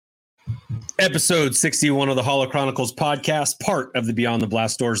Episode 61 of the Holo Chronicles podcast, part of the Beyond the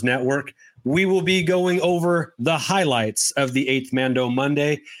Blast Doors network. We will be going over the highlights of the 8th Mando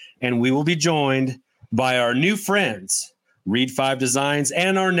Monday, and we will be joined by our new friends, Reed 5 Designs,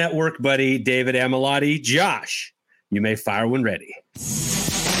 and our network buddy, David Amilati. Josh, you may fire when ready.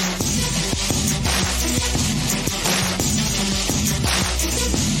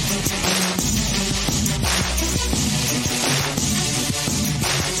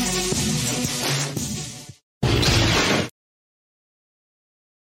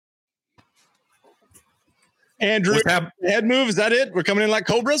 Andrew, head move. Is that it? We're coming in like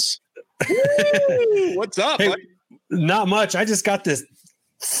cobras. What's up? Hey, not much. I just got this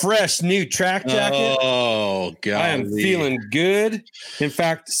fresh new track jacket. Oh, God. I am feeling good. In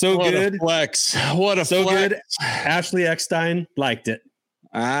fact, what good. A flex. What a so flex. Good. Ashley Eckstein liked it.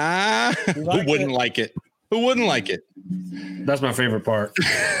 Who wouldn't like it? Who wouldn't like it? That's my favorite part.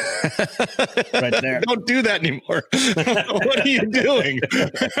 Right there. Don't do that anymore. What are you doing?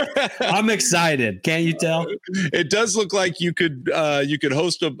 I'm excited. Can't you tell? It does look like you could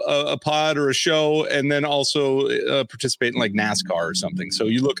host a pod or a show and then also participate in like NASCAR or something. So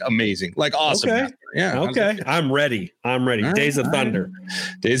you look amazing. Like awesome. Okay. NASCAR. Yeah. Okay. I'm ready. Right, Days of Thunder.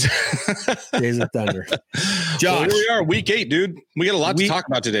 Days of Thunder. Josh. Well, here we are, week 8, dude. We got a lot to talk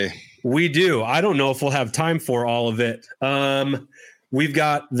about today. We do. I don't know if we'll have time for all of it. We've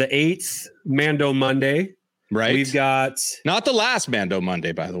got the 8th Mando Monday. Right. We've got not the last Mando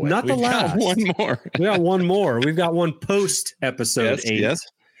Monday, by the way. Not the last. One more. We got one more. We've got one post episode 8. Yes.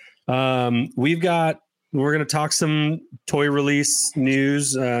 We're going to talk some toy release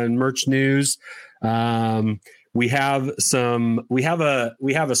news and merch news. We have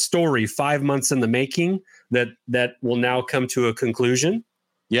a story 5 months in the making that will now come to a conclusion.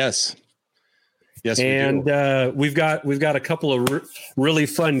 Yes. Yes. And we've got a couple of really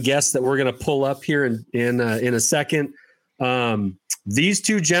fun guests that we're going to pull up here in a second. These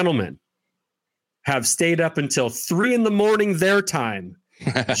two gentlemen have stayed up until 3 a.m. their time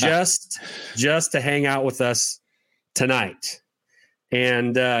just to hang out with us tonight.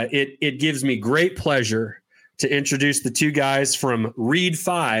 And it gives me great pleasure to introduce the two guys from Reed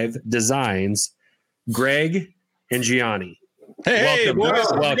 5 Designs, Greg and Gianni. Hey, boys,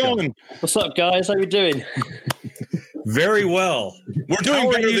 how's welcome. it going? What's up, guys? How you doing? Very well. We're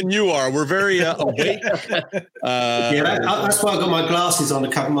doing better than you are. We're very awake. That's why I got my glasses on to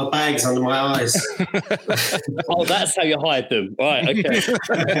cover my bags under my eyes. Oh, that's how you hide them. Right,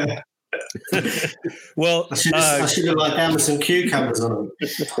 okay. Well, I should have like Amazon cucumbers on them.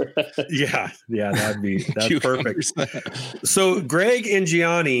 Yeah, that's perfect. So Greg and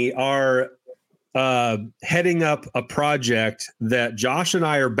Gianni are heading up a project that Josh and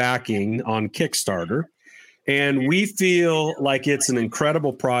I are backing on Kickstarter, and we feel like it's an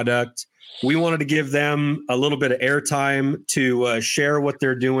incredible product. We wanted to give them a little bit of airtime to share what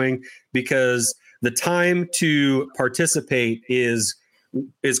they're doing, because the time to participate is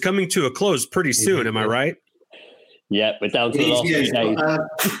coming to a close pretty soon. Am I right? Yeah, we're down to the last 3 days.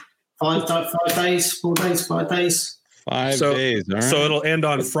 5 days, 4 days, 5 days. 5 days. All right. So it'll end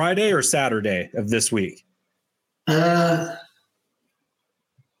on Friday or Saturday of this week? I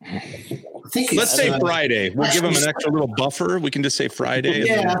think let's say Friday. We'll give them an extra little buffer. We can just say Friday.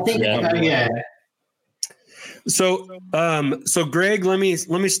 Yeah, I think. Yeah. So Greg, let me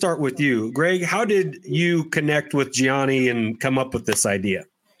start with you. Greg, how did you connect with Gianni and come up with this idea?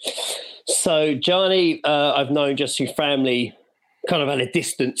 So Gianni, I've known just through family, kind of at a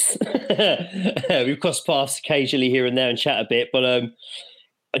distance. We've crossed paths occasionally here and there and chat a bit, but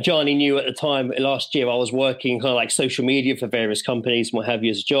Gianni knew at the time last year I was working kind of like social media for various companies and what have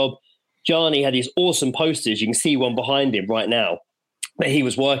you as a job. Gianni had these awesome posters. You can see one behind him right now that he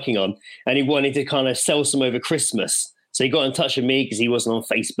was working on, and he wanted to kind of sell some over Christmas. So he got in touch with me because he wasn't on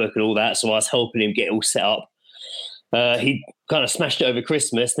Facebook and all that. So I was helping him get it all set up. He kind of smashed it over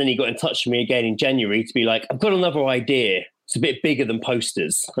Christmas. Then he got in touch with me again in January to be like, I've got another idea. It's a bit bigger than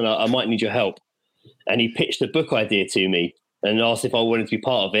posters and I might need your help. And he pitched a book idea to me and asked if I wanted to be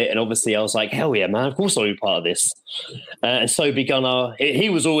part of it. And obviously I was like, hell yeah, man, of course I'll be part of this. And so begun he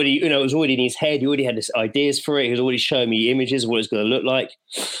was already, it was already in his head. He already had his ideas for it. He was already showing me images of what it's going to look like.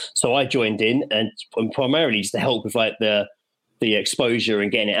 So I joined in and primarily just to help with like the exposure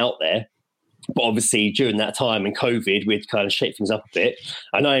and getting it out there. But obviously during that time in COVID, we'd kind of shake things up a bit.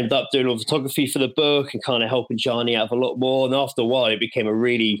 And I ended up doing all the photography for the book and kind of helping Gianni out a lot more. And after a while, it became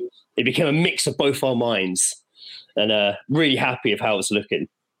a mix of both our minds. And really happy of how it's looking.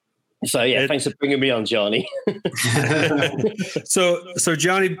 So yeah, thanks for bringing me on, Gianni. So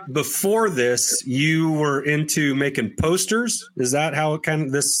Gianni, before this, you were into making posters. Is that how it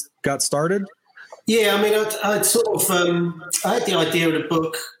this got started? Yeah, I mean, I'd sort of I had the idea of the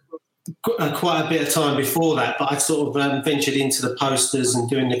book quite a bit of time before that, but I sort of ventured into the posters and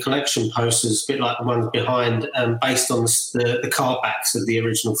doing the collection posters, a bit like the ones behind, based on the card backs of the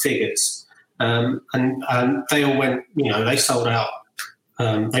original figures. And they all went, they sold out.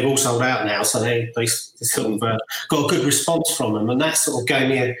 They've all sold out now, so they sort of got a good response from them, and that sort of gave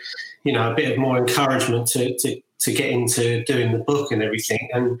me a bit of more encouragement to get into doing the book and everything.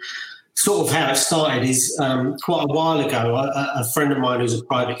 And sort of how it started is quite a while ago, a friend of mine who's a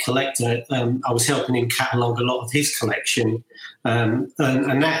private collector, I was helping him catalogue a lot of his collection, and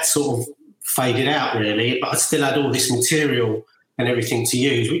that sort of faded out really, but I still had all this material and everything to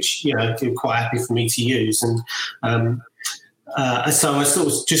use, which, they were quite happy for me to use. And so I sort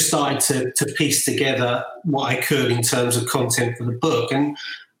of just started to piece together what I could in terms of content for the book. And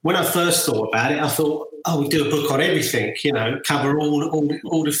when I first thought about it, I thought, we do a book on everything, cover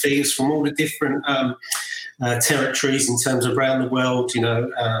all the figures from all the different territories in terms of around the world,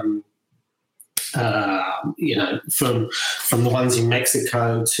 from the ones in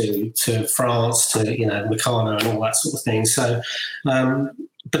Mexico to France to, Meccano and all that sort of thing. So, but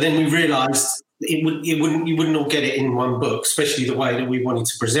then we realised you wouldn't all get it in one book, especially the way that we wanted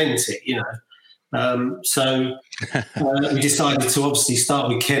to present it, So we decided to obviously start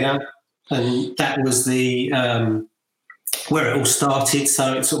with Kenner, and that was the where it all started.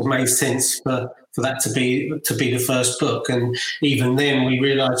 So it sort of made sense for that to be the first book. And even then, we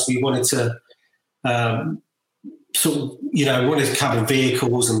realised we wanted to wanted to cover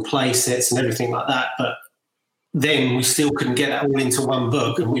vehicles and play sets and everything like that. But then we still couldn't get that all into one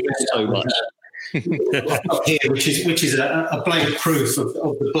book, and we went so much up here, which is a blank proof of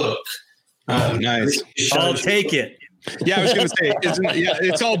the book. Oh, nice! I'll take it. Yeah, I was going to say,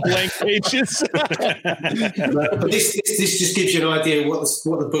 it's all blank pages. But this just gives you an idea what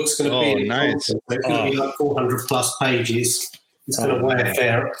the book's going to be. Nice! So it's going to be like 400 plus pages. It's going to weigh a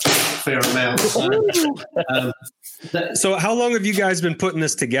fair amount. So how long have you guys been putting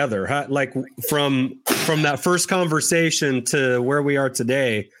this together? Like from that first conversation to where we are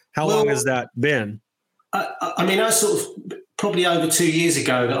today, how long has that been? I mean, I sort of probably over 2 years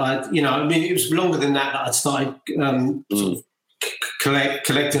ago that it was longer than that I started sort of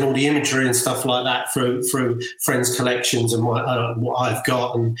collecting all the imagery and stuff like that through friends' collections and what I've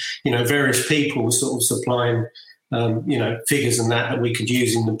got, and various people sort of supplying figures and that we could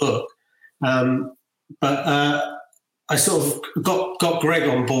use in the book. But I sort of got Greg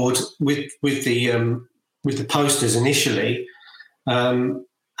on board with the posters initially.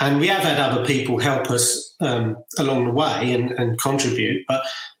 And we have had other people help us along the way and contribute, but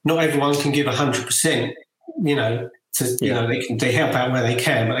not everyone can give 100%. They help out where they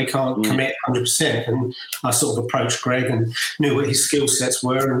can, but they can't commit 100%. And I sort of approached Greg and knew what his skill sets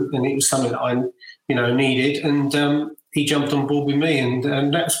were, and it was something that I needed. And he jumped on board with me,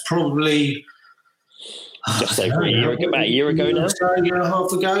 and that's probably just over about a year ago now. A year and a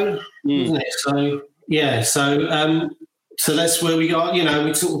half ago, wasn't it? So yeah, so that's where we got,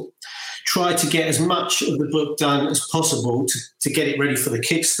 we sort of tried to get as much of the book done as possible to get it ready for the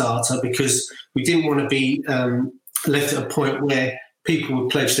Kickstarter, because we didn't want to be left at a point where people would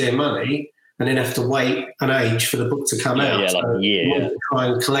pledge their money and then have to wait an age for the book to come out. Yeah, like a year. We wanted to try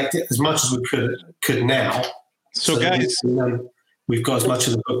and collect it as much as we could now. So guys, we've got as much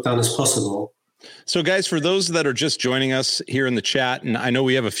of the book done as possible. So guys, for those that are just joining us here in the chat, and I know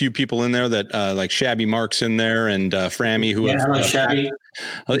we have a few people in there that like Shabby Mark's in there and Frammy, who hello, Shabby.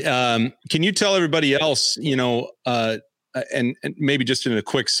 Can you tell everybody else, and maybe just in a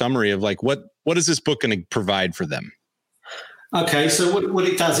quick summary of like what is this book going to provide for them? Okay, so what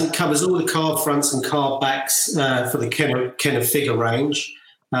it does, it covers all the card fronts and card backs for the Kenner figure range.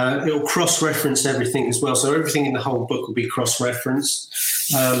 It'll cross-reference everything as well, so everything in the whole book will be cross-referenced.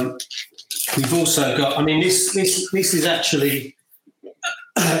 We've also got, I mean, this is actually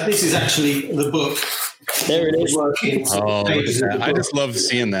the book. There it is. I just love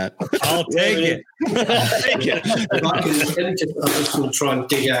seeing that. I'll take it. I'll take it. I'm just going to try and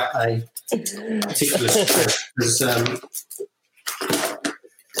dig out a particular script.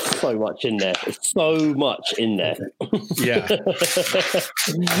 So much in there. So much in there. Yeah.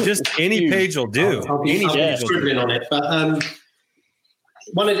 Just any page will do. I'll be scribbling on it. But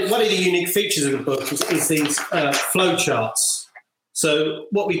one of the unique features of the book is these flow charts. So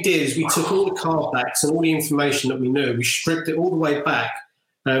what we did is we took all the card backs and all the information that we knew, we stripped it all the way back,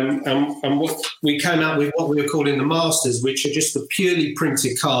 and what we came out with what we were calling the masters, which are just the purely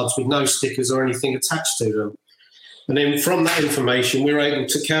printed cards with no stickers or anything attached to them. And then from that information, we were able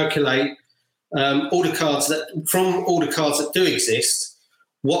to calculate all the cards that do exist,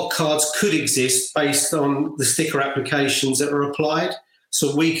 what cards could exist based on the sticker applications that are applied.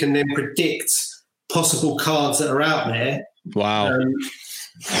 So we can then predict possible cards that are out there. Wow. Which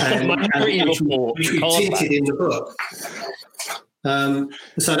we tinted in the book. So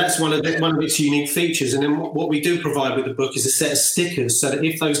that's one of its unique features. And then what we do provide with the book is a set of stickers, so that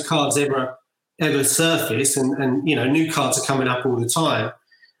if those cards ever surface, and new cards are coming up all the time,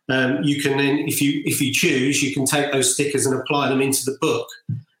 you can then, if you choose, you can take those stickers and apply them into the book,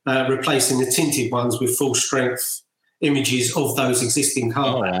 replacing the tinted ones with full strength images of those existing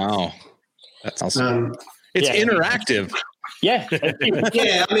cards. Oh, wow, that's awesome. It's interactive. Yeah,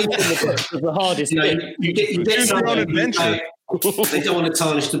 yeah. I mean, the hardest. You get your own adventure. They don't want to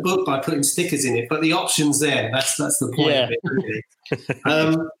tarnish the book by putting stickers in it, but the option's there. That's the point of it, really.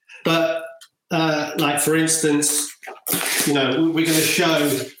 But like, for instance, we're going to show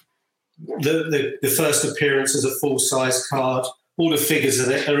the first appearance as a full size card. All the figures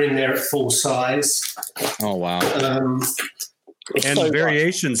are in there at full size. Oh wow! And so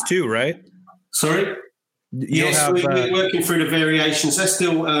variations too, right? Sorry. Yes, we're working through the variations. They're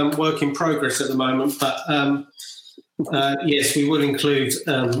still work in progress at the moment, but yes, we will include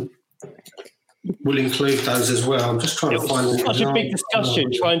those as well. I'm just trying to find such a big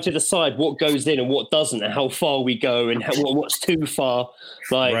discussion trying to decide what goes in and what doesn't, and how far we go, and what's too far.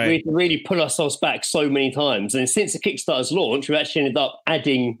 We really put ourselves back so many times, and since the Kickstarter's launch, we've actually ended up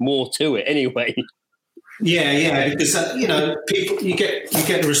adding more to it anyway. Yeah, because people, you get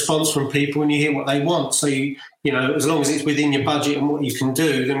the response from people, and you hear what they want. So as long as it's within your budget and what you can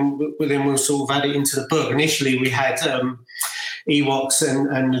do, then we'll sort of add it into the book. Initially, we had Ewoks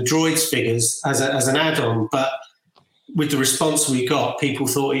and the droids figures as an add-on, but with the response we got, people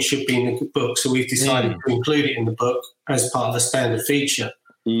thought it should be in the book, so we've decided to include it in the book as part of the standard feature.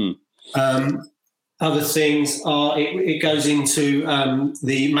 Other things are it goes into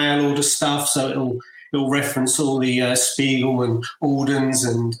the mail order stuff, so it'll reference all the Spiegel and Alden's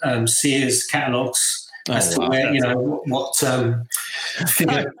and Sears catalogs as to where what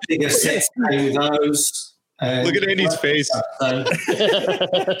figure sets with those. Look at Andy's face. Look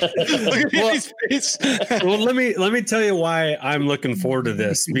at Andy's face. Well, let me tell you why I'm looking forward to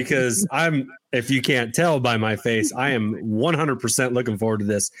this, because if you can't tell by my face, I am 100% looking forward to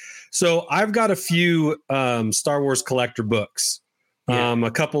this. So I've got a few Star Wars collector books.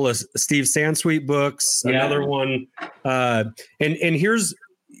 A couple of Steve Sansweet books, another one. And here's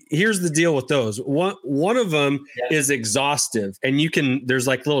the deal with those. One of them is exhaustive, and there's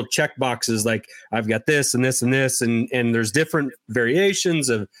like little check boxes, like I've got this and this and this, and there's different variations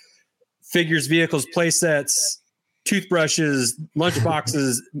of figures, vehicles, play sets, toothbrushes, lunch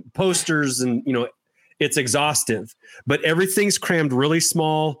boxes, posters, and it's exhaustive, but everything's crammed really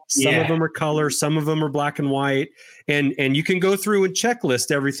small. Some of them are color, some of them are black and white, and you can go through and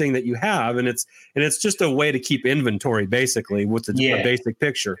checklist everything that you have, and it's just a way to keep inventory, basically, with a basic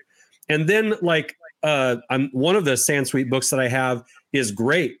picture. And then one of the Sansweet books that I have is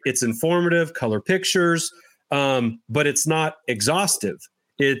great. It's informative, color pictures, but it's not exhaustive.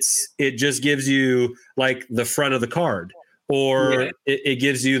 It just gives you like the front of the card, or it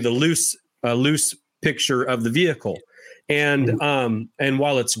gives you the loose picture of the vehicle, and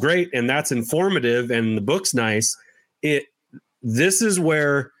while it's great and that's informative and the book's nice, this is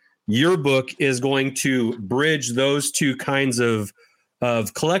where your book is going to bridge those two kinds of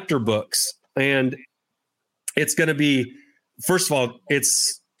collector books, and it's going to be, first of all,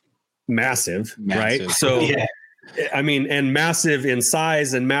 it's massive. Right? So I mean, and massive in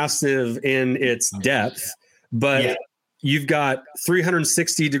size and massive in its depth, but you've got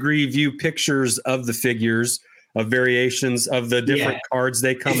 360-degree view pictures of the figures, of variations of the different cards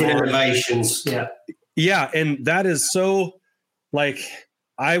they come different on. Innovations, and that is so, like,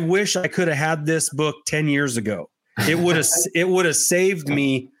 I wish I could have had this book 10 years ago. It would have saved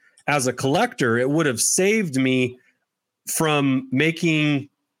me as a collector. It would have saved me from making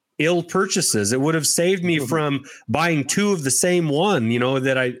ill purchases. It would have saved me from buying two of the same one,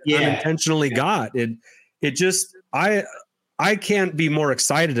 that I unintentionally got. It just, I can't be more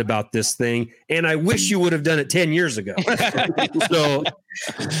excited about this thing, and I wish you would have done it 10 years ago.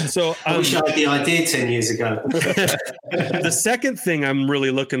 So I wish I had the idea 10 years ago. The second thing I'm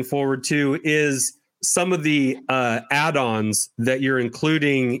really looking forward to is some of the add-ons that you're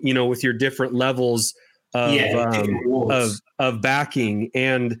including, with your different levels of backing,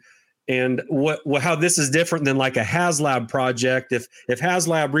 and how this is different than like a HasLab project. If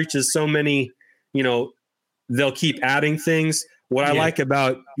HasLab reaches so many, they'll keep adding things. What I like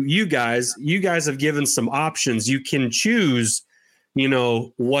about you guys have given some options. You can choose,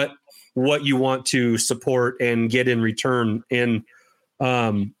 what you want to support and get in return. And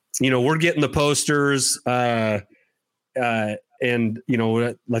we're getting the posters, and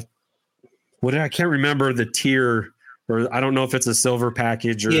like I can't remember the tier, or I don't know if it's a silver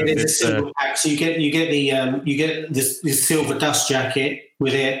package or it's a silver pack. So you get the silver dust jacket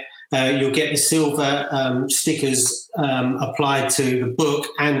with it. You'll get the silver stickers applied to the book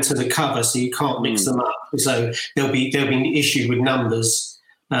and to the cover, so you can't mix them up. So they'll be issued with numbers,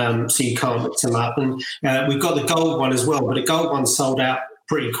 so you can't mix them up. And we've got the gold one as well, but the gold one sold out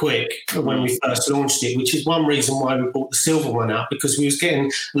pretty quick when we first launched it, which is one reason why we brought the silver one out, because we was getting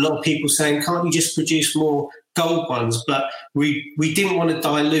a lot of people saying, "Can't you just produce more gold ones?" But we didn't want to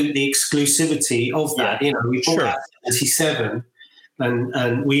dilute the exclusivity of that. We bought out 77.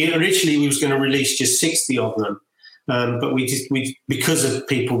 And we originally was going to release just 60 of them, but we because of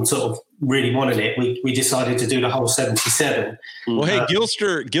people sort of really wanted it, we decided to do the whole 77. Well, hey,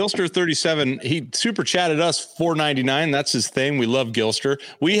 Gilster 37, he super chatted us $4.99. That's his thing. We love Gilster.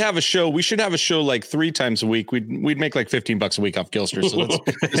 We have a show. We should have a show like 3 times a week. We'd make like $15 a week off Gilster. So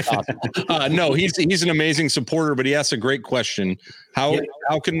that's awesome. No, he's an amazing supporter, but he asked a great question. How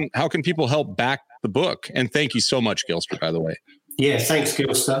can people help back the book? And thank you so much, Gilster, by the way. Yeah, thanks,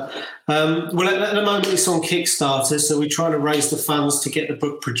 Gilster. Well, at the moment it's on Kickstarter, so we're trying to raise the funds to get the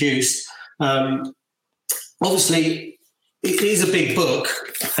book produced. Obviously, it is a big book,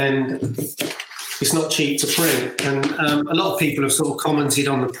 and it's not cheap to print. And a lot of people have sort of commented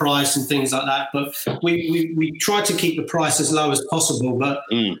on the price and things like that, but we try to keep the price as low as possible. But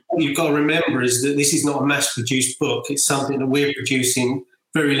what you've got to remember is that this is not a mass-produced book. It's something that we're producing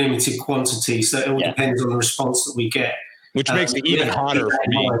very limited quantity, so it all depends on the response that we get. Which makes it even hotter for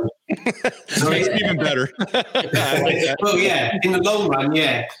me. It makes it even better. Well, yeah, in the long run,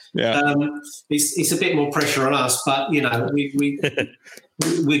 it's a bit more pressure on us, but we're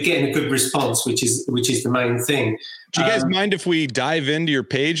getting a good response, which is the main thing. Do you guys mind if we dive into your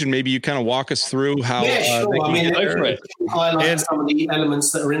page and maybe you kind of walk us through how? Yeah, sure. Highlight some of the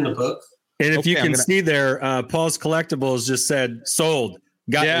elements that are in the book. And if you can see there, Paul's Collectibles just said sold.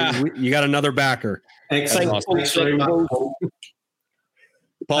 You got another backer. Excellent. Awesome. Thanks very much, Paul.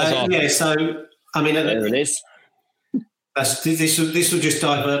 Paul's awesome. Yeah, so I mean, there it is. This will just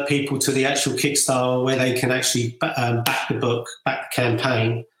divert people to the actual Kickstarter where they can actually back the book, back the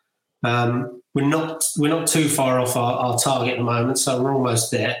campaign. We're not too far off our target at the moment, so we're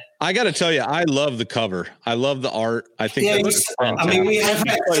almost there. I got to tell you, I love the cover. I love the art. I think. Yeah, we've had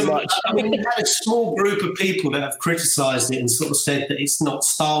a small group of people that have criticised it and sort of said that it's not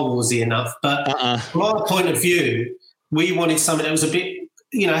Star Warsy enough. But from our point of view, we wanted something that was a bit,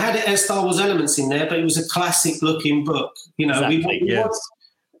 had Star Wars elements in there, but it was a classic looking book. Like you're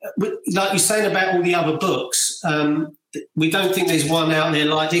saying about all the other books. We don't think there's one out there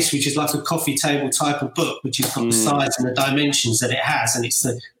like this, which is like a coffee table type of book, which has got the size and the dimensions that it has, and it's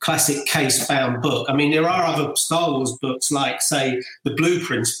the classic case-bound book. I mean, there are other Star Wars books, like, say, the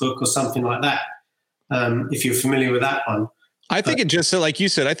Blueprints book or something like that, if you're familiar with that one. I think it just, like you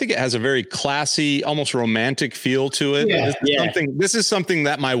said, I think it has a very classy, almost romantic feel to it. This is something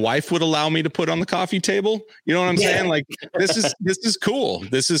that my wife would allow me to put on the coffee table. You know what I'm saying? Like, this is cool.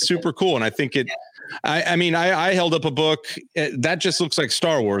 This is super cool. And I think it, I held up a book that just looks like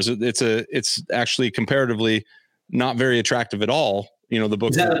Star Wars. It's actually comparatively not very attractive at all. The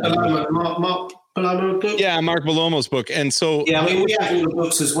book. Is that Mark Bellomo book? Yeah, Mark Bellomo's book. And so we have all the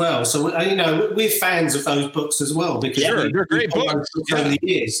books as well. So we're fans of those books as well, because they're great books over the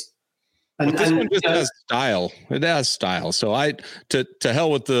years. And this one just has style. It has style. So to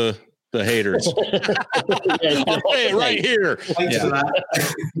hell with the haters. I'll say it right here. Thanks for that.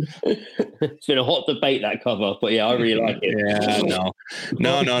 It's been a hot debate, that cover, but I really like it.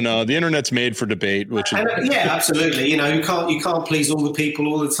 No. The internet's made for debate, which is absolutely. You can't please all the people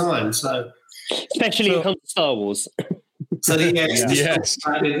all the time. So especially when it comes to Star Wars. So you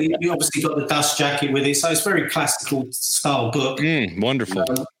obviously got the dust jacket with it, so it's very classical style book. Wonderful.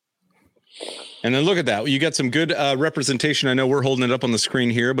 And then look at that. You got some good representation. I know we're holding it up on the screen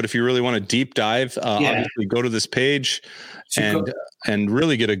here, but if you really want to deep dive, obviously go to this page and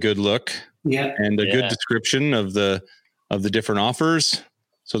really get a good look and a good description of the different offers.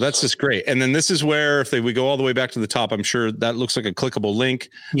 So that's just great. And then this is where, if we go all the way back to the top, I'm sure that looks like a clickable link.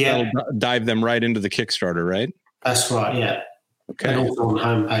 Yeah. That'll dive them right into the Kickstarter, right? That's right. Yeah. Okay. And also on the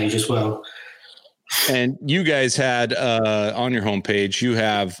homepage as well. And you guys had on your homepage, you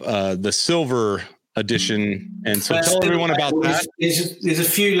have the silver edition. And so tell everyone about that. There's a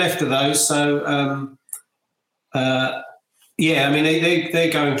few left of those. So, they're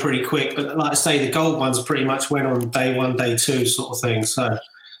going pretty quick. But like I say, the gold ones pretty much went on day 1, day 2 sort of thing. So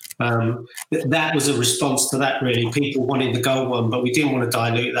That was a response to that, really. People wanted the gold one, but we didn't want to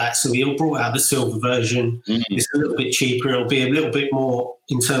dilute that, so we all brought out the silver version. Mm-hmm. It's a little bit cheaper. It'll be a little bit more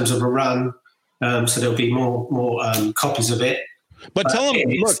in terms of a run, so there'll be more copies of it. But tell them,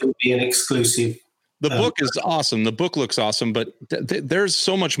 look, it'll be an exclusive. The book is awesome. The book looks awesome, but there's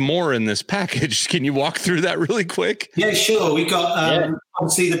so much more in this package. Can you walk through that really quick? Yeah, sure. We got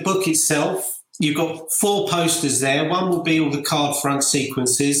obviously the book itself. You've got 4 posters there. One will be all the card front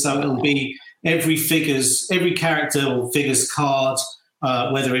sequences. So it'll be every character or figures card,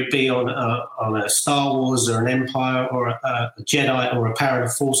 whether it be on a Star Wars or an Empire or a Jedi or a Power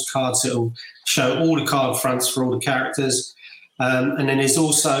of Force card. So it'll show all the card fronts for all the characters. And then there's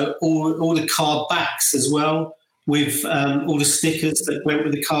also all the card backs as well, with all the stickers that went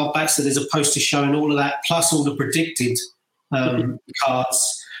with the card backs. So there's a poster showing all of that, plus all the predicted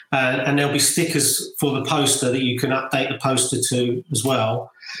cards. And there'll be stickers for the poster that you can update the poster to as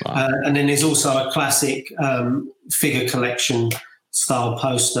well. Wow. And then there's also a classic figure collection style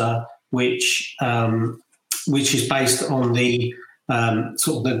poster, which is based on the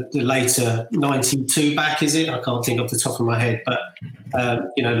sort of the later 92 back, is it? I can't think off the top of my head, but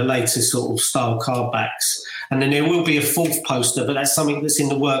the later sort of style card backs. And then there will be a 4th poster, but that's something that's in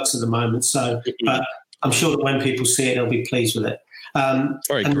the works at the moment. So but I'm sure that when people see it, they'll be pleased with it.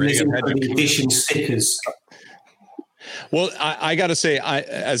 Sorry, and Greg, there's the edition stickers. Well, I got to say,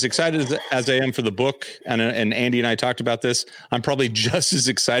 as excited as I am for the book, and Andy and I talked about this, I'm probably just as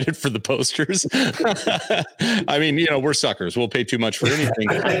excited for the posters. I mean, we're suckers. We'll pay too much for anything.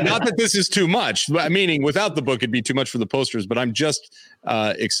 Not that this is too much, meaning without the book, it'd be too much for the posters, but I'm just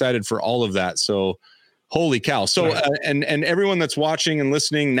excited for all of that. So holy cow. So, and everyone that's watching and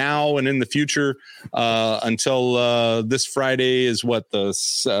listening now and in the future, until this Friday is what, the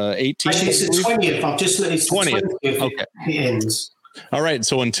 18th? Actually, it's the 20th. I've just let it 20th. Okay. It ends. All right.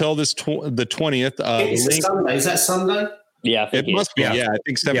 So until the 20th. It's Sunday. Is that Sunday? Yeah. It must be. Yeah. I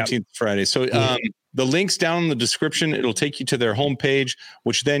think 17th Friday. So the link's down in the description. It'll take you to their homepage,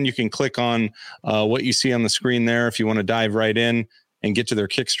 which then you can click on what you see on the screen there if you want to dive right in and get to their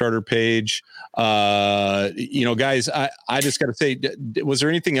Kickstarter page. Guys, I just got to say, was there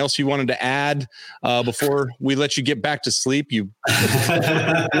anything else you wanted to add before we let you get back to sleep? You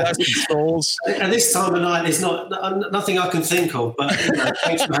blessed souls. At this time of night, there's nothing I can think of, but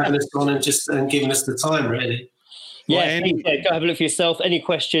thanks for having us on and giving us the time, really. Yeah, go have a look for yourself. Any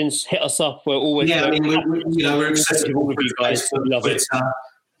questions, hit us up. We're always we're accessible with you guys. We love it.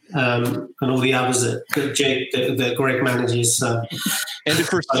 And all the others that Greg manages. And if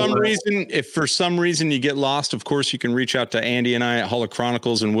for some reason you get lost, of course you can reach out to Andy and I at Holo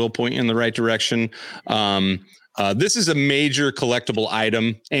Chronicles, and we'll point you in the right direction. This is a major collectible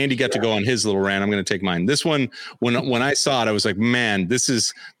item. Andy got to go on his little rant. I'm going to take mine. This one, when I saw it, I was like, man, this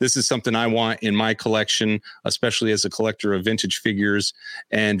is something I want in my collection, especially as a collector of vintage figures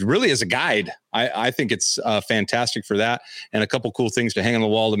and really as a guide. I think it's fantastic for that, and a couple cool things to hang on the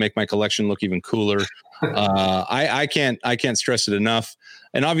wall to make my collection look even cooler. I can't stress it enough.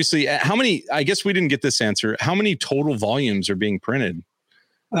 And obviously, how many? I guess we didn't get this answer. How many total volumes are being printed?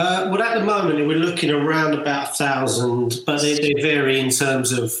 Well, at the moment, we're looking around about 1,000, but they vary in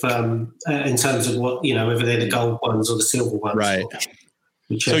terms of what, whether they're the gold ones or the silver ones. Right.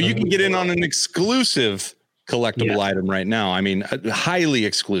 So you can get in on an exclusive collectible item right now. I mean, highly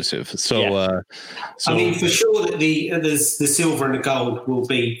exclusive. So, I mean, for sure that the silver and the gold will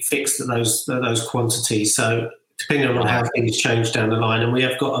be fixed at those quantities. So depending on how things change down the line, and we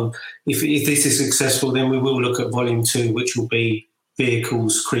have got if this is successful, then we will look at volume 2, which will be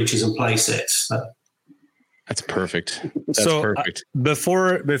vehicles, creatures, and play sets. So. That's perfect. Perfect.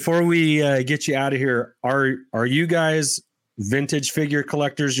 Before we get you out of here, are you guys vintage figure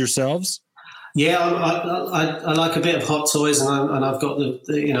collectors yourselves? Yeah, I like a bit of Hot Toys, and I've got all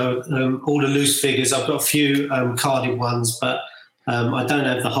the loose figures. I've got a few carded ones, but I don't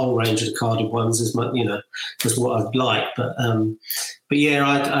have the whole range of the carded ones as much, as what I'd like. But yeah,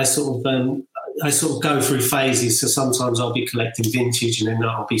 I sort of go through phases. So sometimes I'll be collecting vintage, and then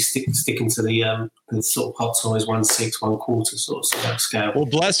I'll be sticking to the sort of Hot Toys 1/6, 1/4 sort of scale. Well,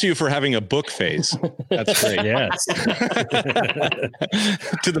 bless you for having a book phase. That's great. Yes. To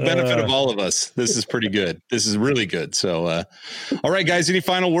the benefit of all of us, this is pretty good. This is really good. So, all right, guys, any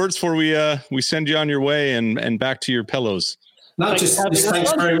final words before we send you on your way and back to your pillows? No,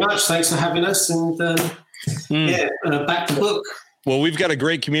 thanks very much. Thanks for having us, and back to book. Well, we've got a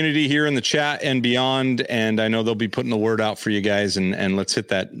great community here in the chat and beyond, and I know they'll be putting the word out for you guys. And let's hit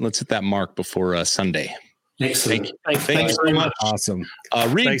that mark before Sunday. Excellent. Thank you so much. Awesome.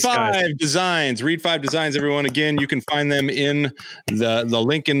 Read Five Designs. Read Five Designs, everyone. Again, you can find them in the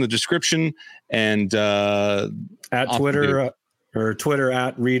link in the description and at Twitter or Twitter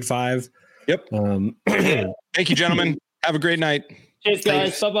at Read Five. Yep. Thank you, gentlemen. Have a great night. Cheers,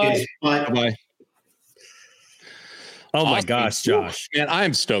 guys. Bye-bye. Bye-bye. Oh my gosh, Josh. Man, I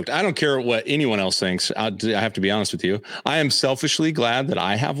am stoked. I don't care what anyone else thinks. I have to be honest with you. I am selfishly glad that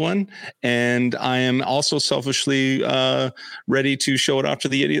I have one. And I am also selfishly ready to show it off to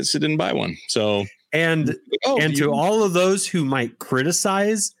the idiots that didn't buy one. So, and to all of those who might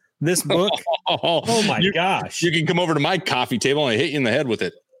criticize this book, oh my gosh. You can come over to my coffee table and I hit you in the head with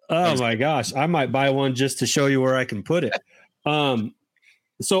it. Oh my gosh. I might buy one just to show you where I can put it.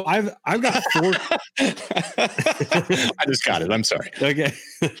 So I've got 4. I just got it. I'm sorry. Okay.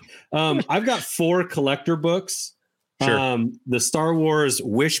 I've got 4 collector books. Sure. The Star Wars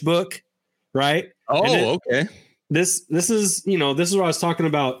Wish book, right? Oh, okay. This is what I was talking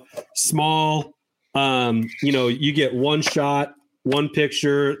about. Small, you get one shot, one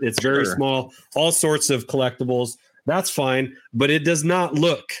picture. It's very small, all sorts of collectibles. That's fine, but it does not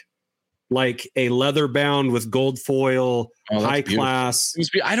look like a leather bound with gold foil, high class.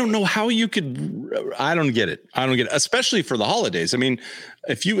 I don't know how you could. I don't get it. Especially for the holidays. I mean,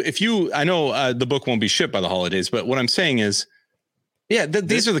 if you, I know the book won't be shipped by the holidays, but what I'm saying is,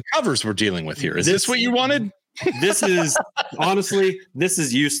 these are the covers we're dealing with here. Is this what you wanted? This is honestly, this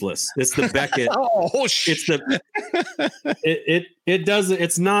is useless. It's the Beckett. It's the. It doesn't.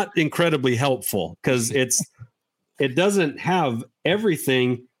 It's not incredibly helpful because it doesn't have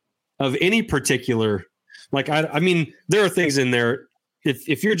everything of any particular, like, I mean, there are things in there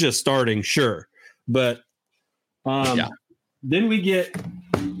if you're just starting, sure. But then we get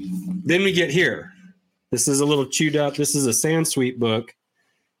here. This is a little chewed up. This is a Sansweet book.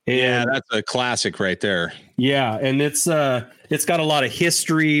 And that's a classic right there. Yeah. And it's got a lot of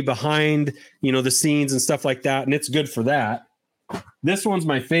history behind, the scenes and stuff like that. And it's good for that. This one's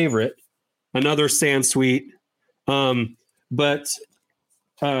my favorite. Another Sansweet. But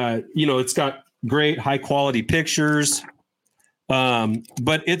it's got great high quality pictures,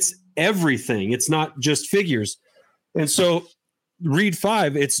 but it's everything. It's not just figures. And so Read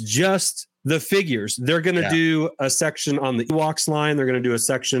 5, it's just the figures. They're going to do a section on the Ewoks line. They're going to do a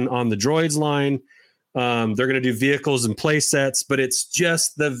section on the droids line. They're going to do vehicles and play sets, but it's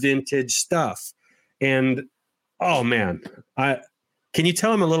just the vintage stuff. And, oh man, can you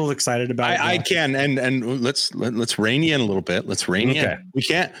tell I'm a little excited about it? I can, and let's rein you in a little bit. Let's rein you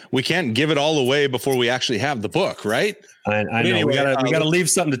in. We can't give it all away before we actually have the book, right? I know. Anyway, we gotta leave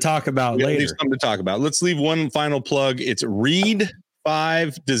something to talk about later. Leave something to talk about. Let's leave one final plug. It's Read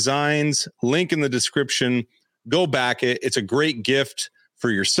 5 Designs. Link in the description. Go back it. It's a great gift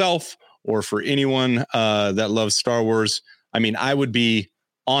for yourself or for anyone that loves Star Wars. I mean, I would be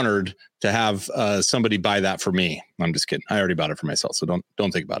honored to have somebody buy that for me. I'm just kidding. I already bought it for myself, so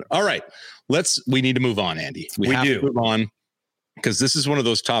don't think about it. All right, we need to move on, Andy. We have to move on because this is one of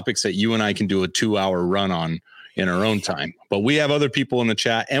those topics that you and I can do a 2-hour run on in our own time. But we have other people in the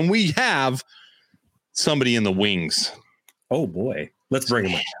chat, and we have somebody in the wings. Oh boy, let's bring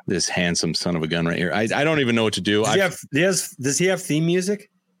him up. This handsome son of a gun right here. I don't even know what to do. Does he have theme music?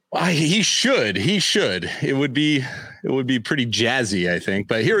 He should. It would be pretty jazzy, I think.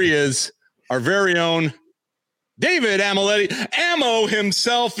 But here he is, our very own David Amoletti. Ammo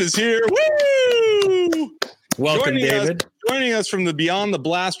himself is here. Woo! Welcome, David. Joining us from the Beyond the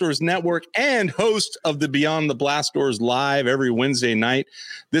Blast Doors Network and host of the Beyond the Blast Doors Live every Wednesday night.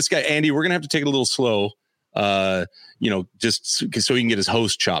 This guy, Andy, we're gonna have to take it a little slow. Just so he can get his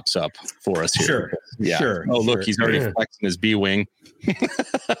host chops up for us here. Sure. Yeah. Sure. Oh, look, he's already flexing his B-Wing.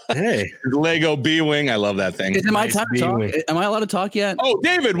 Hey, Lego B-Wing. I love that thing. Is it my time to talk? Am I allowed to talk yet? Oh,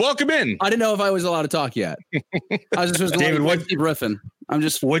 David, welcome in. I didn't know if I was allowed to talk yet. I was just David, keep riffing.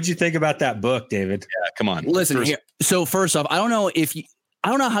 What'd you think about that book, David? Yeah, come on. Listen here. So first off, I don't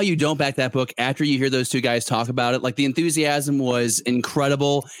know how you don't back that book after you hear those two guys talk about it. Like, the enthusiasm was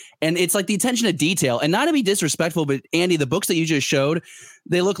incredible. And it's like the attention to detail, and not to be disrespectful, but Andy, the books that you just showed,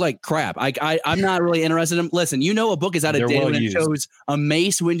 they look like crap. I'm not really interested in them. Listen, a book is out of date when it shows a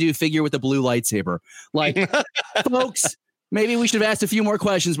Mace Windu figure with a blue lightsaber. Like, folks, maybe we should have asked a few more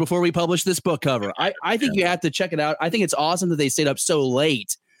questions before we publish this book cover. I think you have to check it out. I think it's awesome that they stayed up so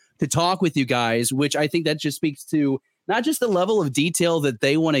late to talk with you guys, which I think that just speaks to not just the level of detail that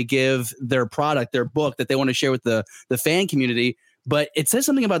they want to give their product, their book that they want to share with the fan community, but it says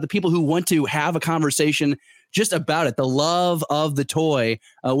something about the people who want to have a conversation just about it, the love of the toy,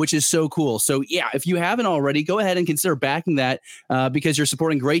 which is so cool. So yeah, if you haven't already, go ahead and consider backing that because you're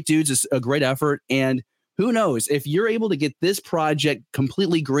supporting great dudes. It's a great effort. And who knows if you're able to get this project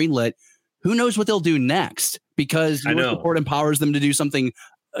completely greenlit, who knows what they'll do next, because your support empowers them to do something,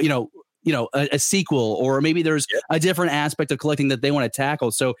 a sequel, or maybe there's a different aspect of collecting that they want to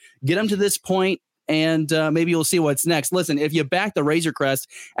tackle. So get them to this point, and maybe you'll see what's next. Listen, if you back the Razor Crest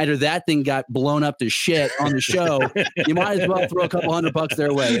after that thing got blown up to shit on the show, you might as well throw a couple $100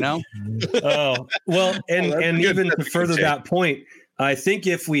 their way, Oh, well, and even to further that point, I think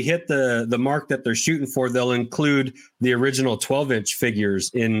if we hit the mark that they're shooting for, they'll include the original 12-inch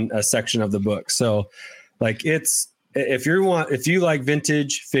figures in a section of the book. So, like, if you like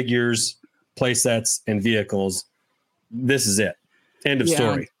vintage figures, play sets, and vehicles, this is it. End of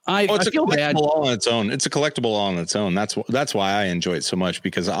story. It's a collectible all on its own. It's a collectible all on its own. That's why I enjoy it so much,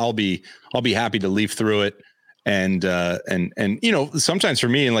 because I'll be happy to leaf through it. And sometimes for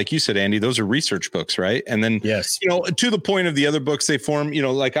me, and like you said, Andy, those are research books, right? And then, to the point of the other books, they form,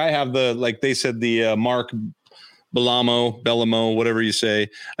 like I have they said the Mark Bellamo, whatever you say.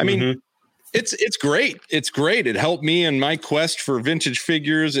 I mean, it's great. It's great. It helped me in my quest for vintage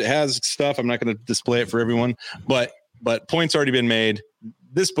figures. It has stuff. I'm not going to display it for everyone, but point's already been made.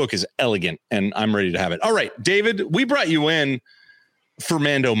 This book is elegant, and I'm ready to have it. All right, David, we brought you in for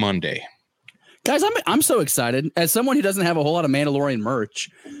Mando Monday. Guys, I'm so excited. As someone who doesn't have a whole lot of Mandalorian merch,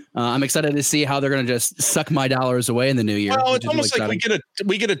 I'm excited to see how they're going to just suck my dollars away in the new year. Well, it's almost really like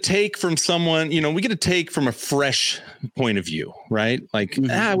we get a take from someone, we get a take from a fresh point of view, right? Like,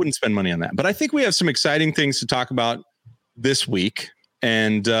 I wouldn't spend money on that. But I think we have some exciting things to talk about this week.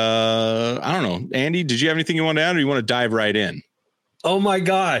 And I don't know, Andy, did you have anything you want to add, or you want to dive right in? Oh my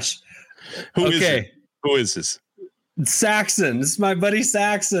gosh. Who is this? Saxon. This is my buddy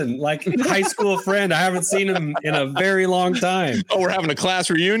Saxon, like high school friend. I haven't seen him in a very long time. Oh, we're having a class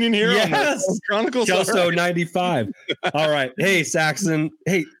reunion here. Yes. On the Chronicles. Kelso 95. All right. Hey, Saxon.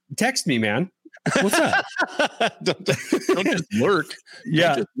 Hey, text me, man. What's up? don't just lurk.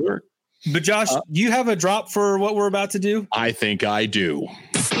 Yeah. Just lurk. But Josh, do you have a drop for what we're about to do? I think I do.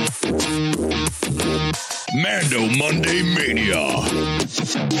 Mando Monday Mania.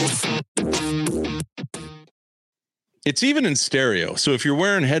 It's even in stereo. So if you're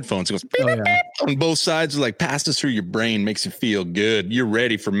wearing headphones, it goes beep, beep, on both sides, like passes through your brain, makes you feel good. You're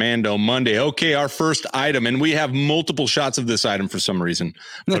ready for Mando Monday. Okay, our first item, and we have multiple shots of this item for some reason,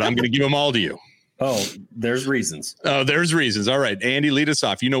 but I'm going to give them all to you. Oh, there's reasons. Oh, there's reasons. All right, Andy, lead us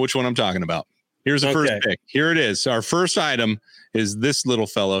off. You know which one I'm talking about. Here's the first pick. Here it is. Our first item is this little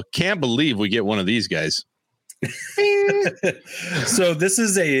fellow. Can't believe we get one of these guys. So this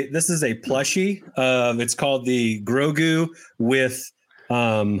is a plushie. It's called the Grogu with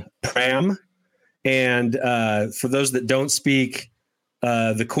Pram, and for those that don't speak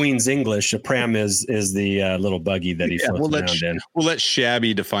the Queen's English, a Pram is the little buggy that he floats around in. We'll let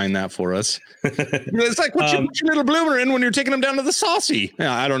Shabby define that for us. It's like what you put your little bloomer in when you're taking him down to the saucy.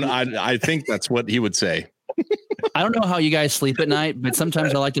 Yeah, I don't know. I think that's what he would say. I don't know how you guys sleep at night, but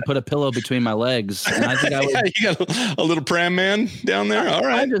sometimes I like to put a pillow between my legs. And I think I would. Yeah, you got a little Pram man down there. All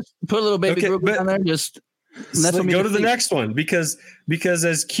right, I just put a little baby Grogu down there. Go to the next one because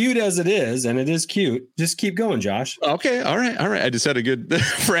as cute as it is, and it is cute, just keep going, Josh. Okay, all right. I just had a good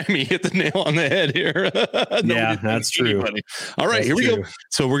Frammy hit the nail on the head here. Yeah, that's true. All right, here we go.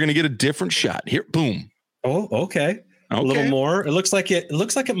 So we're gonna get a different shot here. Boom. Oh, okay. A little more. It looks like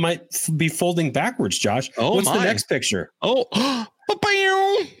it might be folding backwards, Josh. Oh, what's the next picture? Oh,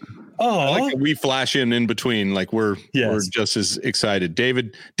 like we flash in between, like we're just as excited.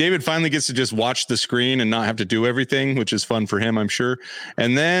 David finally gets to just watch the screen and not have to do everything, which is fun for him, I'm sure.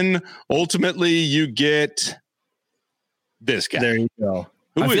 And then ultimately you get this guy. There you go.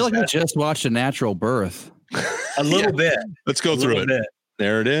 I feel like I just watched A Natural Birth. A little bit. Let's go through it. Bit.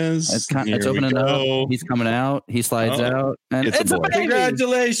 There it is. It's opening up. He's coming out. He slides out. And it's a baby.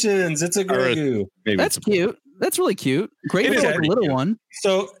 Congratulations. It's a Grogu. That's cute. That's really cute. Great for a little one.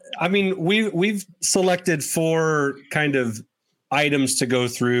 So, I mean, we've selected 4 kind of items to go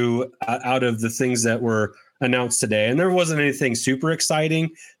through out of the things that were announced today. And there wasn't anything super exciting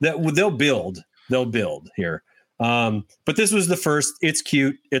that they'll build here. But this was the first. It's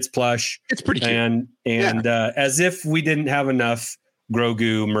cute. It's plush. It's pretty cute. And as if we didn't have enough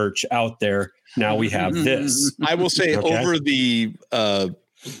Grogu merch out there, now we have this. I will say over the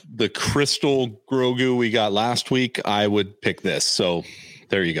crystal Grogu we got last week, I would pick this. So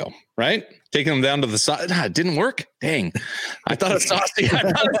there you go. Right? Taking them down to the side. It didn't work. Dang. I thought a saucy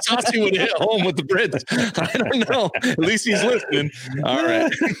would hit home with the Brits. I don't know. At least he's listening. All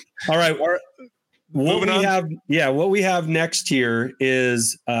right. What we have next here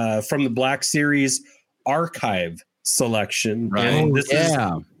is from the Black Series Archive selection. Right. And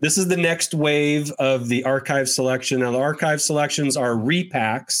this is the next wave of the archive selection. Now the archive selections are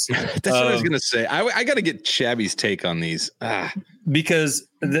repacks. That's what I was going to say. I got to get Shabby's take on these. Because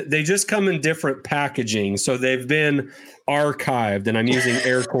they just come in different packaging. So they've been archived, and I'm using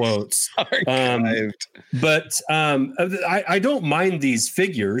air quotes. But I don't mind these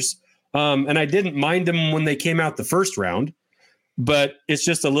figures. And I didn't mind them when they came out the first round, but it's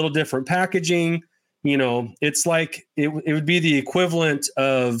just a little different packaging. You know, it's like it would be the equivalent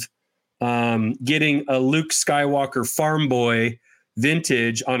of getting a Luke Skywalker Farm Boy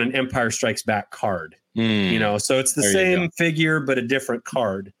vintage on an Empire Strikes Back card. You know, so it's the same figure, but a different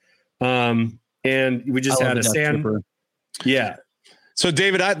card. And we just had a sand. Yeah. So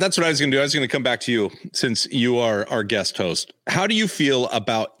David, that's what I was going to do. I was going to come back to you since you are our guest host. How do you feel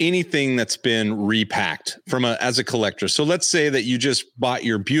about anything that's been repacked as a collector? So let's say that you just bought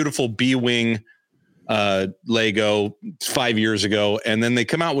your beautiful B-Wing Lego 5 years ago, and then they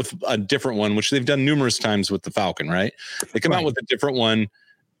come out with a different one, which they've done numerous times with the Falcon, right? They come out with a different one,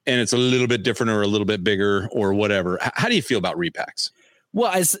 and it's a little bit different or a little bit bigger or whatever. How do you feel about repacks?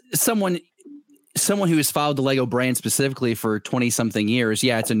 Well, as someone who has followed the Lego brand specifically for 20 something years,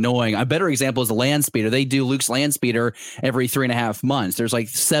 yeah, it's annoying. A better example is the Land Speeder. They do Luke's Land Speeder every 3.5 months. There's like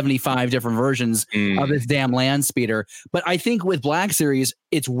 75 different versions of this damn Land Speeder. But I think with Black Series,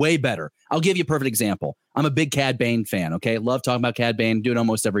 it's way better. I'll give you a perfect example. I'm a big Cad Bane fan. Okay. Love talking about Cad Bane, do it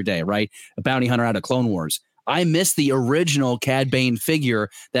almost every day, right? A bounty hunter out of Clone Wars. I miss the original Cad Bane figure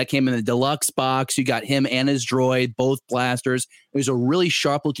that came in the deluxe box. You got him and his droid, both blasters. It was a really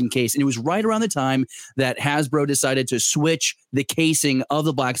sharp looking case. And it was right around the time that Hasbro decided to switch the casing of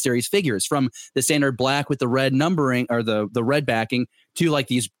the Black Series figures from the standard black with the red numbering or the red backing to like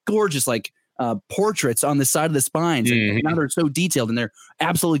these gorgeous, like portraits on the side of the spines. And now they're so detailed and they're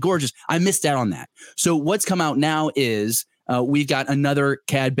absolutely gorgeous. I missed out on that. So what's come out now is we've got another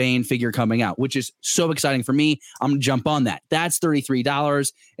Cad Bane figure coming out, which is so exciting for me. I'm going to jump on that. That's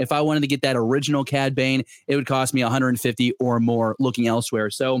 $33. If I wanted to get that original Cad Bane, it would cost me $150 or more looking elsewhere.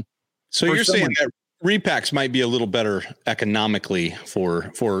 So you're saying that repacks might be a little better economically for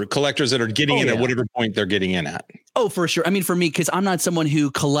collectors that are getting in at whatever point they're getting in at. Oh, for sure. I mean, for me, because I'm not someone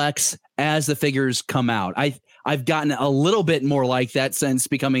who collects as the figures come out. I've gotten a little bit more like that since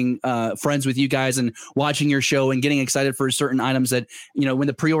becoming friends with you guys and watching your show and getting excited for certain items that, you know, when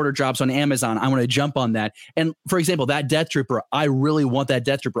the pre-order drops on Amazon, I want to jump on that. And for example, that Death Trooper, I really want that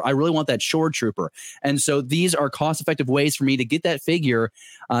Death Trooper. I really want that Shore Trooper. And so these are cost-effective ways for me to get that figure.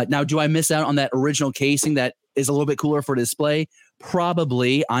 Now, do I miss out on that original casing that is a little bit cooler for display?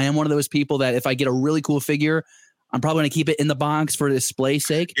 Probably. I am one of those people that if I get a really cool figure, I'm probably going to keep it in the box for display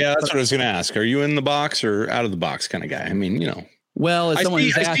sake. Yeah, that's what I was going to ask. Are you in the box or out of the box kind of guy? I mean, you know. Well, I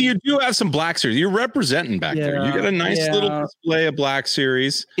see you do have some Black Series. You're representing back there. You got a nice little display of Black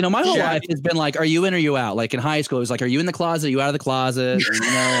Series. You know, my whole life has been like, are you in or you out? Like in high school, it was like, are you in the closet? Are you out of the closet? You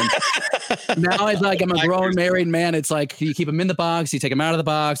know, and now it's like, I'm a grown married man. It's like, you keep them in the box, you take them out of the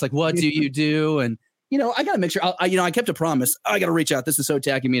box. Like, what do you do? And, you know, I got to make sure, I kept a promise. I got to reach out. This is so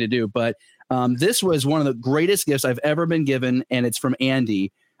tacky me to do, but this was one of the greatest gifts I've ever been given, and it's from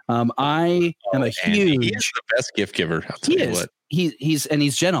Andy. I am a huge. He is the best gift giver. I'll tell you what.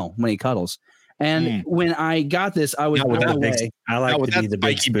 He's gentle when he cuddles. And when I got this, I was blown away. I like to be the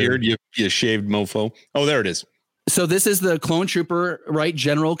big spoon. Beard, you shaved mofo. Oh, there it is. So this is the Clone Trooper, right?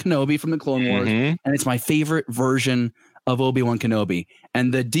 General Kenobi from the Clone Wars, and it's my favorite version of Obi-Wan Kenobi.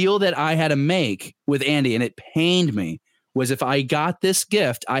 And the deal that I had to make with Andy, and it pained me, was if I got this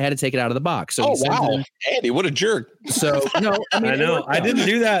gift, I had to take it out of the box. So Andy, what a jerk. So no, I know I didn't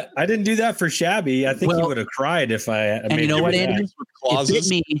do that. I didn't do that for Shabby. I think he would have cried if I. And you know what, Andy? It bit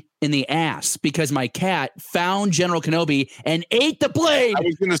me in the ass because my cat found General Kenobi and ate the blade. I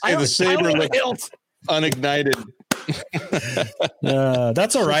was going to say the saber looked unignited.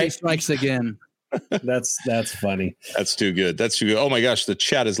 That's all right. Strikes again. That's funny. That's too good. Oh my gosh, the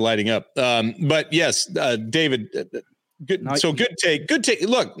chat is lighting up. But yes, David. Good. So good take.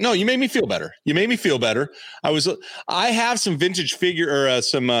 Look, no, you made me feel better. I have some vintage figure or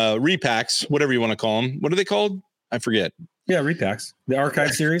some repacks, whatever you want to call them. What are they called? I forget. Yeah, repacks. The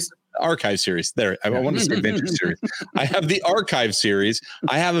archive series. Archive series. There. I want to say vintage series. I have the archive series.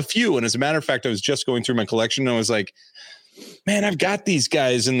 I have a few. And as a matter of fact, I was just going through my collection and I was like, Man, I've got these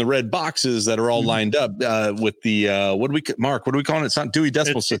guys in the red boxes that are all lined up with the what do we call it? It's not Dewey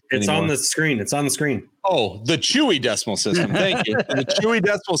Decimal System. It's anymore. on the screen. It's on the screen. Oh, the Chewy Decimal System. Thank you. The Chewy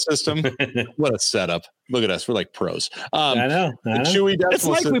Decimal System. What a setup. Look at us. We're like pros. I know. The Chewy Decimal It's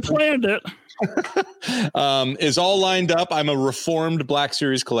like System we planned it. is all lined up. I'm a reformed Black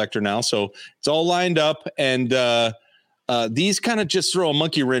Series collector now, so it's all lined up, and these kind of just throw a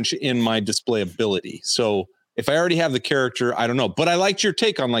monkey wrench in my display ability. So if I already have the character, I don't know. But I liked your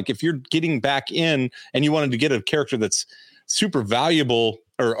take on, like, if you're getting back in and you wanted to get a character that's super valuable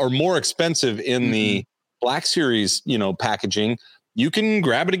or more expensive in the Black Series, packaging, you can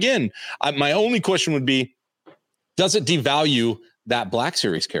grab it again. My only question would be, does it devalue that Black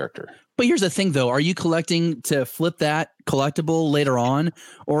Series character? But here's the thing, though. Are you collecting to flip that collectible later on?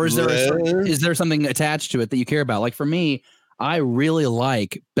 Or is there something attached to it that you care about? Like for me, I really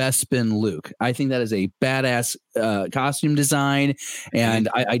like Bespin Luke. I think that is a badass costume design. And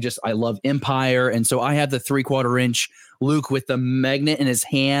I love Empire. And so I have the 3/4 inch Luke with the magnet in his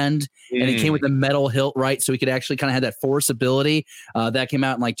hand, and it came with the metal hilt, right? So he could actually kind of have that force ability. That came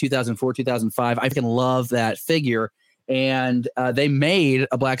out in like 2004, 2005. I freaking love that figure. And they made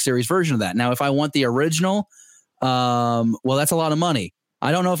a Black Series version of that. Now, if I want the original, well, that's a lot of money.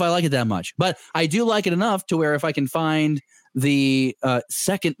 I don't know if I like it that much, but I do like it enough to where if I can find the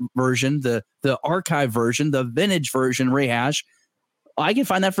second version, the archive version, the vintage version rehash, I can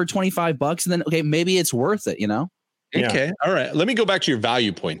find that for $25, and then okay, maybe it's worth it, Yeah. Okay, all right. Let me go back to your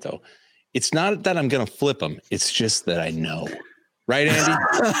value point, though. It's not that I'm going to flip them; it's just that I know. Right,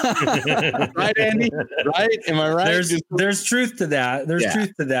 Andy? Right, Andy? Right? Am I right? There's truth to that. There's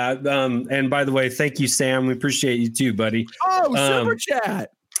truth to that. And by the way, thank you, Sam. We appreciate you too, buddy. Oh, super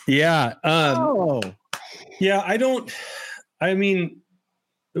chat. Yeah. Yeah.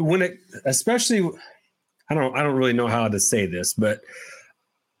 Especially, I don't really know how to say this, but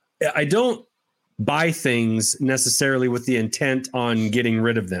I don't buy things necessarily with the intent on getting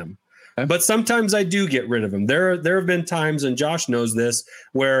rid of them. But sometimes I do get rid of them. There have been times, and Josh knows this,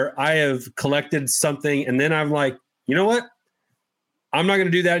 where I have collected something and then I'm like, you know what? I'm not going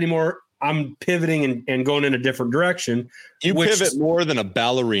to do that anymore. I'm pivoting and going in a different direction. You pivot more than a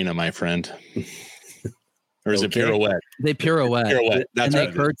ballerina, my friend. Or is it pirouette? They pirouette. That's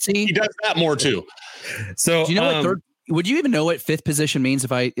and they curtsy. He does that more too. So do you know would you even know what fifth position means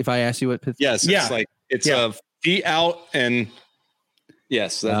if I ask you what fifth? Yes. It's a feet out and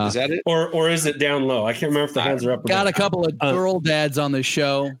yes, is that it? Or is it down low? I can't remember if the hands are up. Got a couple of girl dads on the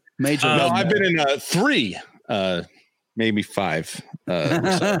show. Major. No, I've been in 3, maybe 5.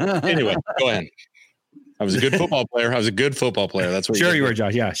 Anyway, go ahead. I was a good football player. That's what. Sure you were,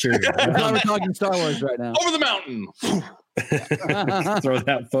 Josh. Yeah, sure. We're talking Star Wars right now. Over the mountain. Throw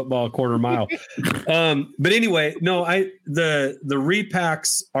that football a quarter mile. But anyway, no, the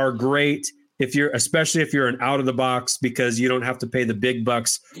repacks are great. Especially if you're an out of the box, because you don't have to pay the big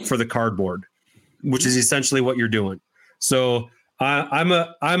bucks for the cardboard, which is essentially what you're doing. So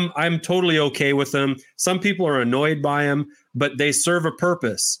I'm totally okay with them. Some people are annoyed by them, but they serve a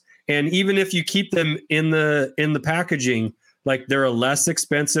purpose. And even if you keep them in the packaging, like they're a less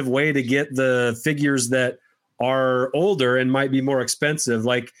expensive way to get the figures that are older and might be more expensive.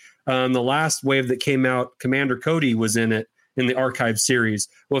 Like the last wave that came out, Commander Cody was in it. In the archive series.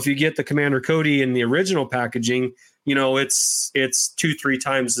 Well, if you get the Commander Cody in the original packaging, it's 2-3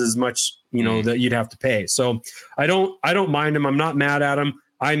 times as much, that you'd have to pay. So I don't mind them. I'm not mad at them.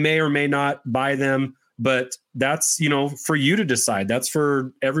 I may or may not buy them, but that's, for you to decide. That's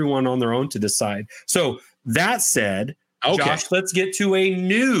for everyone on their own to decide. So that said, okay. Josh, let's get to a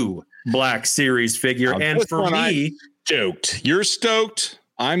new Black Series figure. And for me, stoked. You're stoked.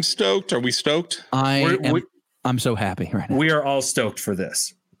 I'm stoked. Are we stoked? I'm so happy right now. We are all stoked for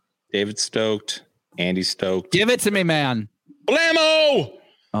this. David's stoked. Andy's stoked. Give it to me, man. Blammo!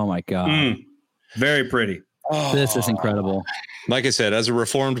 Oh, my God. Very pretty. Oh. This is incredible. Like I said, as a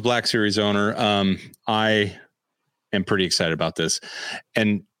reformed Black Series owner, I am pretty excited about this.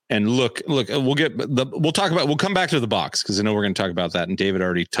 And look, we'll come back to the box because I know we're going to talk about that. And David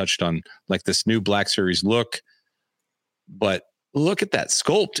already touched on like this new Black Series look. But look at that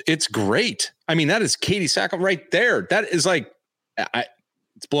sculpt. It's great. I mean, that is Katie Sackhoff right there. That is like,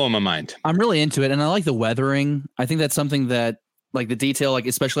 it's blowing my mind. I'm really into it. And I like the weathering. I think that's something that like the detail, like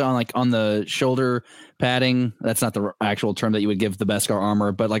especially on the shoulder padding. That's not the actual term that you would give the Beskar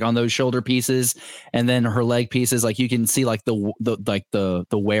armor, but like on those shoulder pieces and then her leg pieces, like you can see like the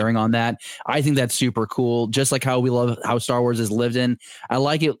wearing on that. I think that's super cool. Just like how we love how Star Wars is lived in. I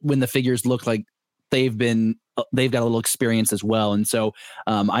like it when the figures look like they've been they've got a little experience as well. And so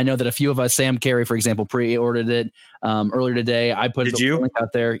I know that a few of us, Sam Carey, for example, pre-ordered it earlier today. I put the link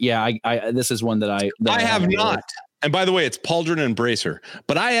out there. Yeah, I this is one that I have not. And by the way, it's Pauldron and Bracer,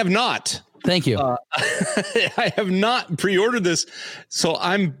 but I have not. Thank you. I have not pre-ordered this, so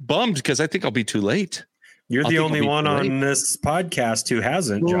I'm bummed because I think I'll be too late. You're the only one on this podcast who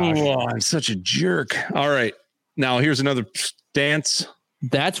hasn't, Josh. Oh, I'm such a jerk. All right. Now here's another stance.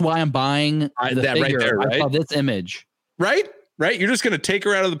 That's why I'm buying that figure. Right there. Right? I saw this image. Right? You're just going to take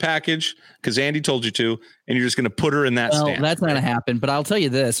her out of the package because Andy told you to, and you're just going to put her in that stand. That's not going to happen. But I'll tell you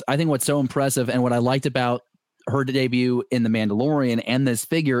this. I think what's so impressive and what I liked about her debut in The Mandalorian and this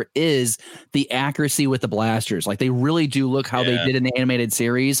figure is the accuracy with the blasters. Like they really do look how they did in the animated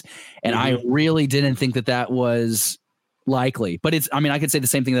series. And I really didn't think that was likely, but I could say the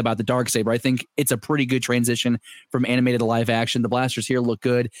same thing about the Darksaber. I think it's a pretty good transition from animated to live action. The blasters here look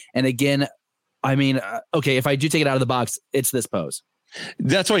good. And again, okay, if I do take it out of the box, it's this pose.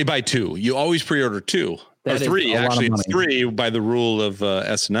 That's why you buy 2. You always pre-order 2. Or 3, actually. It's 3 by the rule of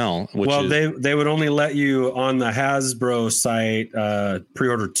SNL. They would only let you on the Hasbro site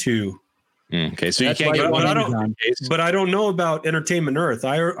pre-order 2. Okay, so you can't get one. But I don't know about Entertainment Earth.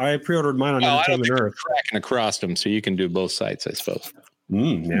 I pre-ordered mine on Entertainment Earth. Cracking across them, so you can do both sites, I suppose.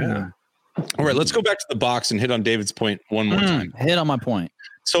 Yeah. All right, let's go back to the box and hit on David's point one more time. Hit on my point.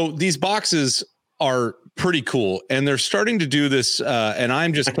 So these boxes are pretty cool, and they're starting to do this, and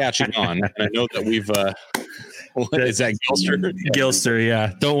I'm just catching on. And I know that we've what is that, Gilster? Gilster,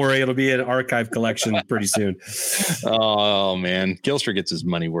 yeah. Don't worry, it'll be an archive collection pretty soon. Oh man, Gilster gets his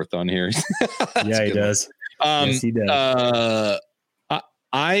money worth on here. Yeah, he does. Yes, he does.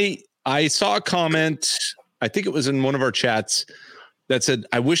 I saw a comment, I think it was in one of our chats, that said,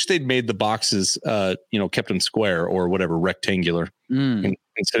 I wish they'd made the boxes kept them square or whatever, rectangular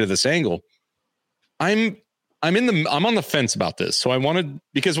instead of this angle. I'm on the fence about this. So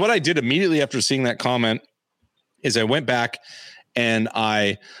because what I did immediately after seeing that comment is I went back and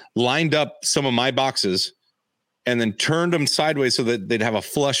I lined up some of my boxes and then turned them sideways so that they'd have a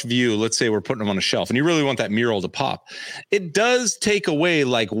flush view. Let's say we're putting them on a shelf and you really want that mural to pop. It does take away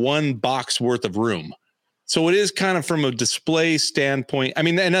like one box worth of room. So it is kind of from a display standpoint. I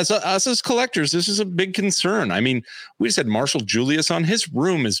mean, and as us as collectors, this is a big concern. I mean, we just had Marshall Julius on. His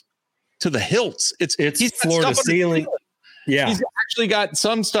room is to the hilts. It's floor to ceiling. Yeah. He's actually got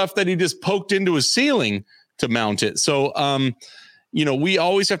some stuff that he just poked into his ceiling to mount it. So, we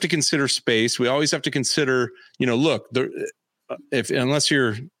always have to consider space. We always have to consider, look, unless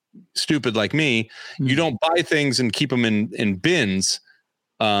you're stupid like me, you don't buy things and keep them in bins.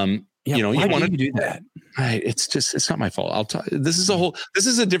 You want to do that. Right. It's not my fault. This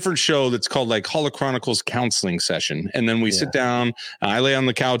is a different show that's called like Holochronicles counseling session. And then we sit down, I lay on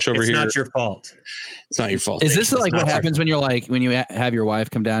the couch over here. It's not your fault. It's not your fault. Is this like what happens when when you have your wife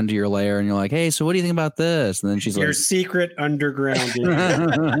come down to your lair and you're like, hey, so what do you think about this? And then she's your secret underground. No,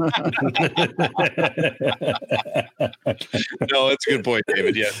 that's a good point,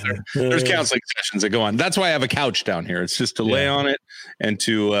 David. Yes, there's counseling sessions that go on. That's why I have a couch down here. It's just to lay on it and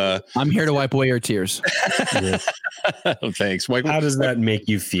to I'm here to wipe away your tears. Thanks, Mike. How does that make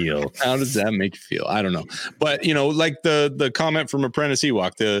you feel? I don't know. But like the comment from Apprentice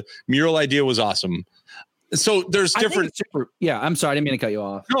Ewok, the mural idea was awesome. So there's different. I'm sorry, I didn't mean to cut you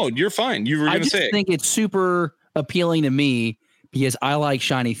off. No, you're fine. You were going to say. I think it's super appealing to me because I like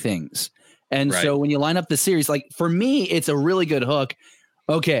shiny things. And so when you line up the series, like for me, it's a really good hook.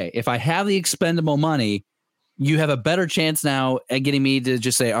 Okay, if I have the expendable money, you have a better chance now at getting me to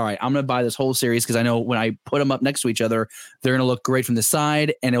just say, all right, I'm going to buy this whole series because I know when I put them up next to each other, they're going to look great from the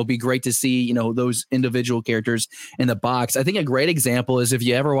side, and it'll be great to see, those individual characters in the box. I think a great example is if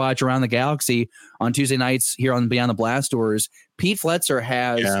you ever watch Around the Galaxy on Tuesday nights here on Beyond the Blast Doors, Pete Fletzer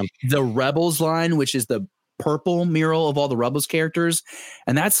has the Rebels line, which is the purple mural of all the Rebels characters.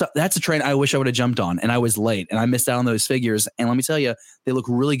 And that's a trend I wish I would have jumped on, and I was late and I missed out on those figures. And let me tell you, they look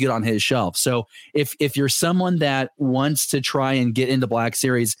really good on his shelf. So if you're someone that wants to try and get into Black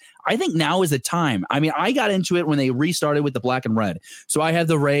Series, I think now is the time. I mean, I got into it when they restarted with the black and red. So I had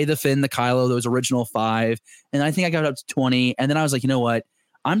the Rey, the Finn, the Kylo, those original 5. And I think I got up to 20. And then I was like, you know what?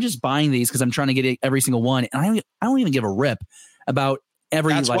 I'm just buying these because I'm trying to get every single one. And I don't even give a rip about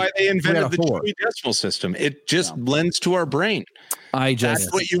That's why they invented the Dewey Decimal System. It just lends to our brain.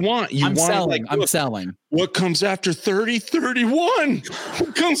 That's what you want. I'm selling. What comes after 30, 31?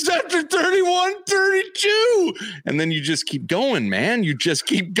 What comes after 31, 32? And then you just keep going, man. You just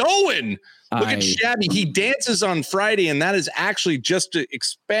keep going. Look at Shabby. He dances on Friday, and that is actually just to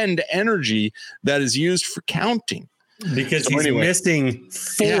expend energy that is used for counting. Because he's missing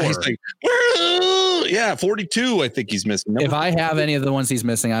 4. Yeah, he's like, Yeah, 42. I think he's missing. If I have any of the ones he's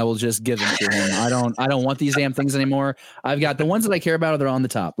missing, I will just give them to him. I don't want these damn things anymore. I've got the ones that I care about. They're on the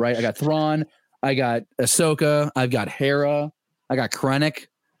top, right? I got Thrawn. I got Ahsoka. I've got Hera. I got Krennic.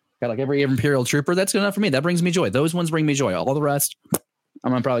 Got like every Imperial trooper. That's good enough for me. That brings me joy. Those ones bring me joy. All the rest,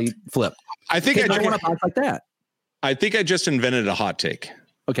 I'm gonna probably flip. I think I want a box like that. I think I just invented a hot take.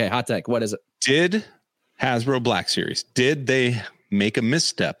 Okay, hot take. What is it? Did Hasbro Black Series, did they make a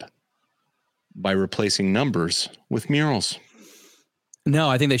misstep by replacing numbers with murals? No,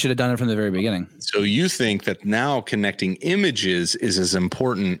 I think they should have done it from the very beginning. So you think that now connecting images is as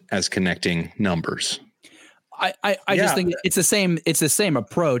important as connecting numbers? I just think it's the same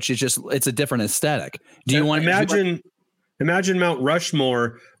approach. It's a different aesthetic. Do you want imagine Mount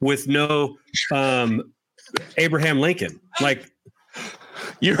Rushmore with no Abraham Lincoln? Like,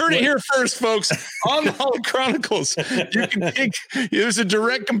 you heard it here first, folks. On the Holo Chronicles, you can take. There's a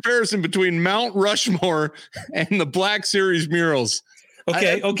direct comparison between Mount Rushmore and the Black Series murals.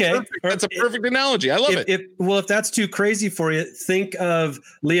 Okay. That's a perfect analogy. I love it. If that's too crazy for you, think of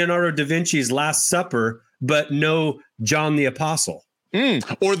Leonardo da Vinci's Last Supper, but no John the Apostle.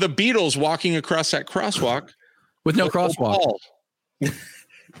 Or the Beatles walking across that crosswalk with no crosswalk.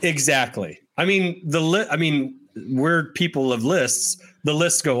 Exactly. I mean, we're people of lists. The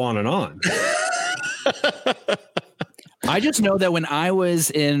lists go on and on. I just know that when I was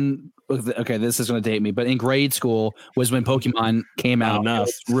in, okay, this is going to date me, but in grade school was when Pokemon came out. It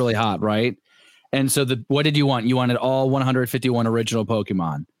was really hot, right? And so what did you want? You wanted all 151 original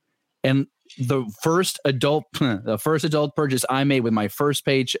Pokemon. And the first adult purchase I made with my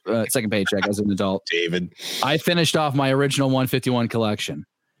second paycheck as an adult, David, I finished off my original 151 collection.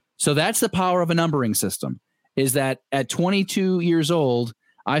 So that's the power of a numbering system, is that at 22 years old,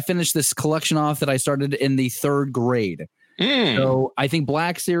 I finished this collection off that I started in the 3rd grade. So I think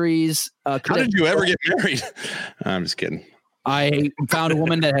Black Series. How did you ever get married? I'm just kidding. I found a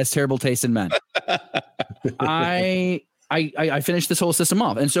woman that has terrible taste in men. I finished this whole system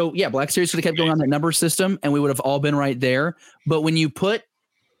off. And so, yeah, Black Series could have kept going on that number system and we would have all been right there. But when you put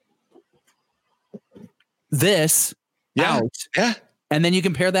this out and then you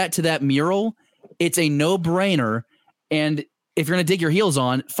compare that to that mural, it's a no-brainer. And if you're going to dig your heels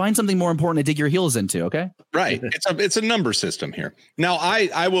on, find something more important to dig your heels into. Okay. Right. It's a number system here. Now,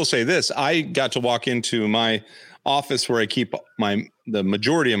 I will say this. I got to walk into my office where I keep the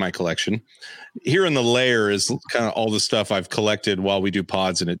majority of my collection. Here in the layer is kind of all the stuff I've collected while we do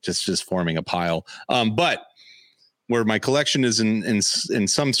pods, and it just forming a pile. But where my collection is in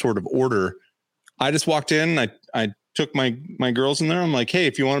some sort of order, I just walked in. I took my girls in there. I'm like, hey,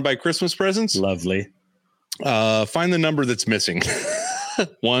 if you want to buy Christmas presents, lovely. Find the number that's missing.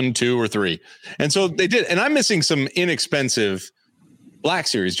 1, 2, or 3. And so they did. And I'm missing some inexpensive Black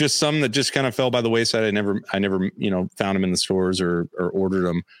Series, just some that just kind of fell by the wayside. I never, found them in the stores or ordered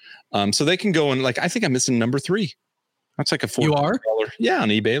them. So they can go and I think I'm missing number 3. That's like a $14. You are? Yeah, on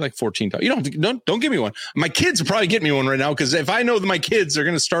eBay, like $14. You don't give me one. My kids will probably get me one right now, because if I know that my kids are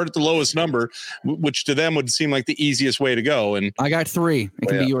going to start at the lowest number, which to them would seem like the easiest way to go. And I got 3. It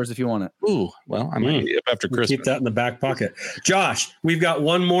can be yours if you want it. Ooh, well, I might be up after Christmas. Keep that in the back pocket. Josh, we've got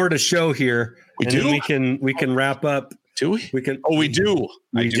one more to show here. Then we can wrap up. Do we? We can. Oh, we do.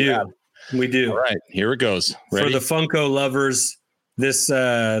 We do. All right, here it goes. Ready? For the Funko lovers, this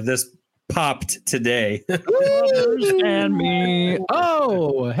popped today. And me.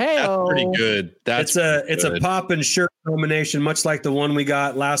 Oh, hey, that's pretty good. It's a pop and shirt combination, much like the one we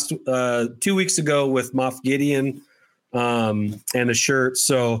got last 2 weeks ago with Moff Gideon and a shirt.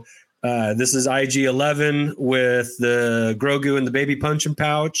 So this is IG-11 with the Grogu and the baby punching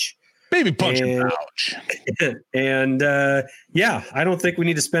pouch. Baby punching pouch. And I don't think we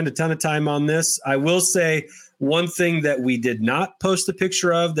need to spend a ton of time on this. I will say one thing that we did not post a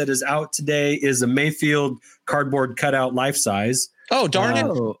picture of that is out today is a Mayfield cardboard cutout life size. Oh, darn it.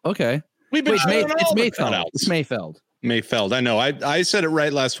 Oh, okay. It's Mayfeld. It's Mayfeld. Mayfeld. I know. I said it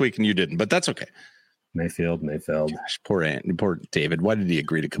right last week and you didn't, but that's okay. Mayfield. Gosh, poor David. Why did he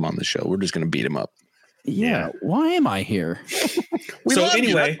agree to come on the show? We're just going to beat him up. Yeah. Why am I here? So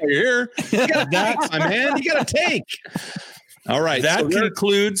anyway, you're here. You got that, my man. You got to take. All right. That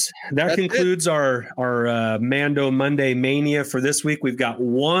concludes our Mando Monday Mania for this week. We've got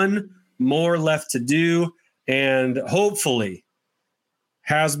one more left to do, and hopefully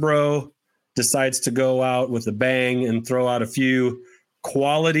Hasbro decides to go out with a bang and throw out a few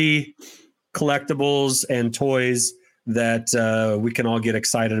quality collectibles and toys that we can all get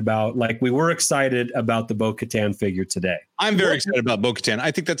excited about. Like we were excited about the Bo-Katan figure today. I'm very excited about Bo-Katan.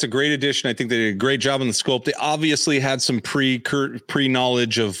 I think that's a great addition. I think they did a great job on the sculpt. They obviously had some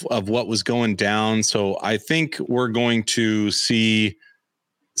pre-knowledge of what was going down. So I think we're going to see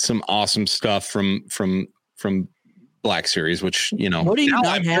some awesome stuff from Black Series, which, you know, what do you not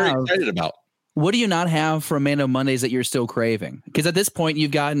I'm very excited about. What do you not have from Mando Mondays that you're still craving? Because at this point,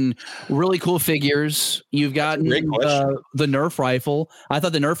 you've gotten really cool figures. You've gotten the Nerf rifle. I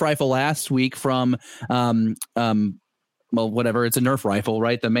thought the Nerf rifle last week from, well, whatever. It's a Nerf rifle,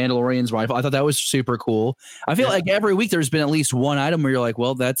 right? The Mandalorian's rifle. I thought that was super cool. I feel like every week there's been at least one item where you're like,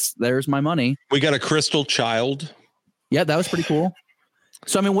 well, there's my money. We got a Crystal Child. Yeah, that was pretty cool.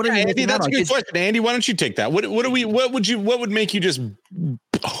 So I mean, what are you? Andy, that's a good question. Andy, why don't you take that? What would make you just?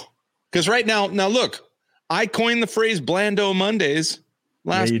 Because right now, look, I coined the phrase "Blando Mondays"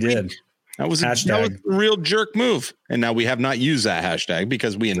 last week. Did. That was a real jerk move, and now we have not used that hashtag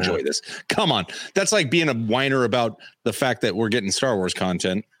because we enjoy this. Come on, that's like being a whiner about the fact that we're getting Star Wars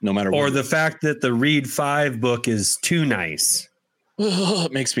content, no matter what. Or the fact that the Read 5 book is too nice.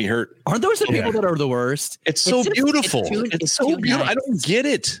 It makes me hurt. Aren't those the people that are the worst? It's so beautiful. It's so beautiful. Nice. I don't get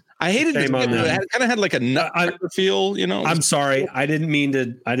it. I hated it. It kind of had like a nut feel, you know. I'm sorry. I didn't mean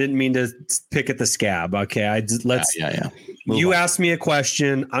to pick at the scab. Okay, let's. You asked me a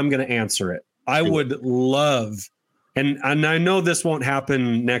question. I'm going to answer it. I would love, and I know this won't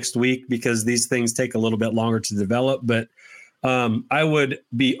happen next week because these things take a little bit longer to develop. But I would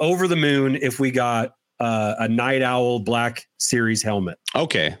be over the moon if we got a Night Owl Black Series helmet.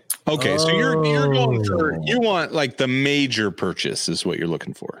 Okay. So you're going for, you want like the major purchase is what you're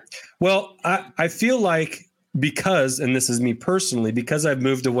looking for. Well, I feel like because, and this is me personally, because I've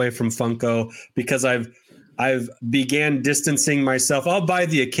moved away from Funko, because I've began distancing myself. I'll buy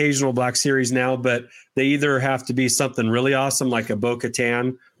the occasional Black Series now, but they either have to be something really awesome like a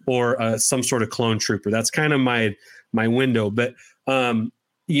Bo-Katan or some sort of clone trooper. That's kind of my window. But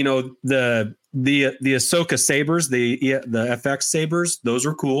you know, the Ahsoka sabers, the FX sabers, those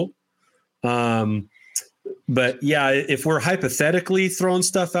are cool. But yeah, if we're hypothetically throwing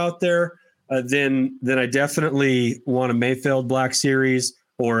stuff out there, then I definitely want a Mayfeld Black Series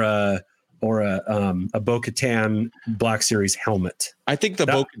or a Bo-Katan Black Series helmet. I think the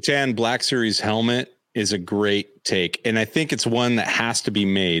Bo-Katan Black Series helmet is a great take, and I think it's one that has to be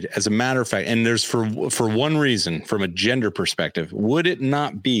made. As a matter of fact, and there's for one reason, from a gender perspective, would it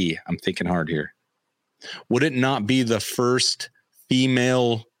not be? I'm thinking hard here. Would it not be the first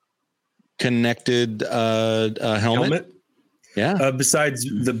female connected helmet? Yeah. Besides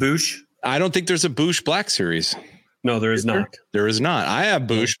the Boosh, I don't think there's a Boosh Black Series. No, there is not. There is not. I have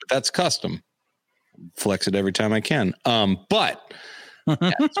Boosh, but that's custom. Flex it every time I can. But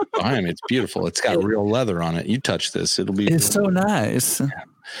yeah, it's beautiful. It's got real leather on it. You touch this, it'll be. It's so nice. Yeah.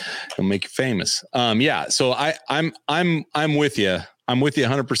 It'll make you famous. Yeah. So I'm with you. I'm with you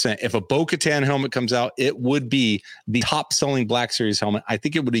 100%. If a Bo-Katan helmet comes out, it would be the top selling Black Series helmet. I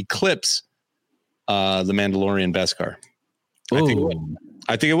think it would eclipse the Mandalorian Beskar. I think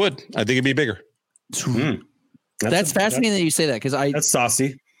it would. I think it'd be bigger. That's fascinating that you say that because that's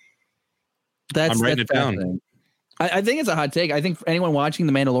saucy. I'm writing it down. I think it's a hot take. I think for anyone watching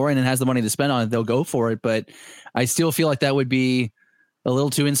The Mandalorian and has the money to spend on it, they'll go for it. But I still feel like that would be a little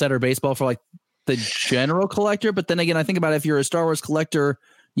too insider baseball for like the general collector. But then again, I think about if you're a Star Wars collector,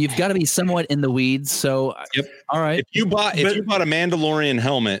 you've got to be somewhat in the weeds. So, all right. If you bought a Mandalorian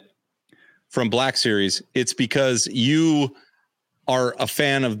helmet from Black Series, it's because you are a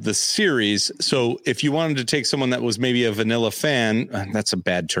fan of the series. So if you wanted to take someone that was maybe a vanilla fan, that's a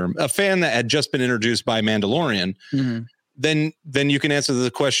bad term, a fan that had just been introduced by Mandalorian, then you can answer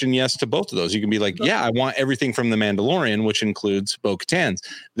the question yes to both of those. You can be like, yeah, I want everything from the Mandalorian, which includes Bo-Katan's.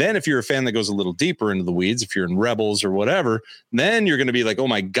 Then if you're a fan that goes a little deeper into the weeds, if you're in Rebels or whatever, then you're going to be like, oh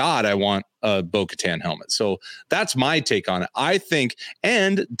my God, I want a Bo-Katan helmet. So that's my take on it. I think,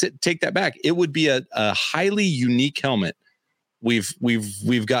 and to take that back, it would be a highly unique helmet.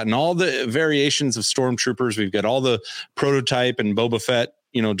 We've gotten all the variations of Stormtroopers. We've got all the prototype and Boba Fett,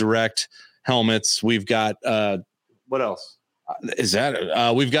 direct helmets. We've got what else is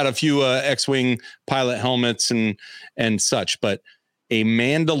that? We've got a few X-Wing pilot helmets and such. But a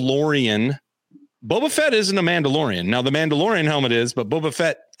Mandalorian, Boba Fett isn't a Mandalorian. Now the Mandalorian helmet is, but Boba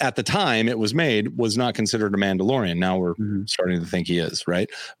Fett at the time it was made was not considered a Mandalorian. Now we're starting to think he is,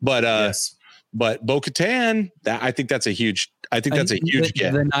 right? But yes. But Bo-Katan, I think that's a huge get.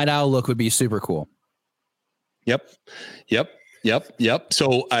 The Night Owl look would be super cool. Yep.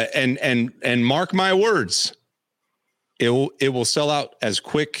 So and mark my words, it will sell out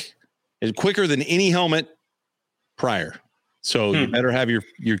quicker than any helmet prior. So you better have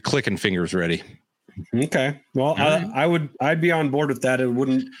your clicking fingers ready. Okay. Well, I'd be on board with that. It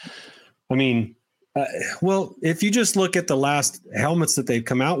wouldn't, I mean, well, if you just look at the last helmets that they've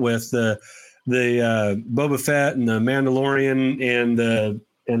come out with, the Boba Fett and the Mandalorian and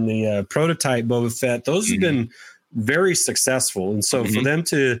the prototype Boba Fett, those have been very successful. And so for them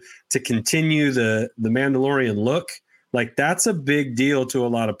to continue the Mandalorian look, like that's a big deal to a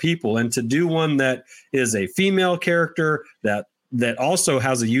lot of people. And to do one that is a female character that also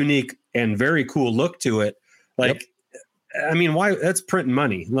has a unique and very cool look to it. Like, I mean, why? That's printing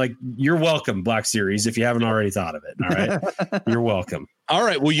money. Like, you're welcome, Black Series, if you haven't already thought of it. All right. You're welcome. All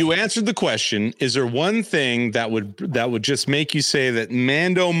right. Well, you answered the question. Is there one thing that would just make you say that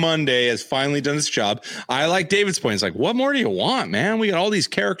Mando Monday has finally done its job? I like David's point. It's like, what more do you want, man? We got all these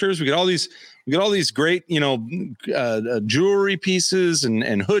characters. We got all these great, jewelry pieces and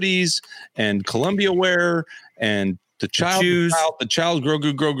hoodies and Columbia wear and the child Grogu.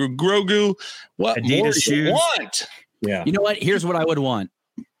 What Adidas more do you want? Yeah. You know what? Here's what I would want.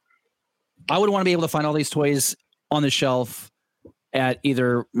 I would want to be able to find all these toys on the shelf at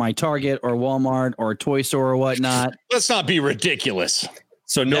either my Target or Walmart or Toy Store or whatnot. Let's not be ridiculous.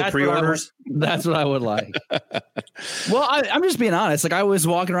 So no pre-orders? That's what I would like. Well, I'm just being honest. Like, I was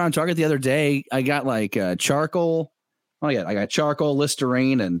walking around Target the other day. I got like charcoal. I got charcoal,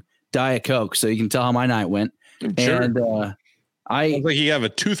 Listerine, and Diet Coke. So you can tell how my night went. Sure. And sounds like you have a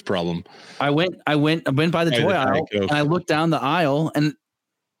tooth problem. I went by the toy aisle and I looked down the aisle and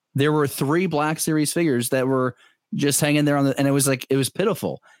there were 3 Black Series figures that were just hanging there and it was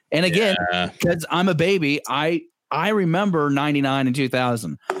pitiful. And again, because I'm a baby, I remember 99 and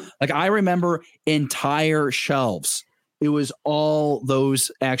 2000. Like, I remember entire shelves. It was all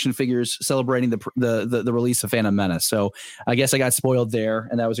those action figures celebrating the release of Phantom Menace. So I guess I got spoiled there,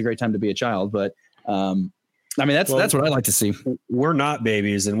 and that was a great time to be a child. But I mean, that's what I like to see. We're not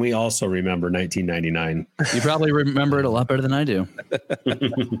babies, and we also remember 1999. You probably remember it a lot better than I do.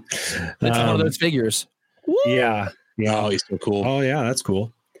 It's one of those figures. Woo! Yeah. Oh, he's so cool. Oh, yeah, that's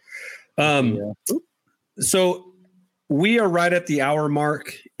cool. So we are right at the hour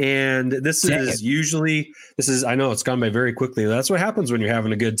mark, and this is I know it's gone by very quickly. That's what happens when you're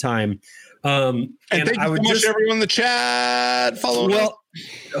having a good time. And thank you so much, everyone in the chat.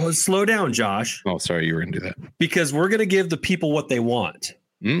 Slow down, Josh. Oh, sorry, you were going to do that. Because we're going to give the people what they want.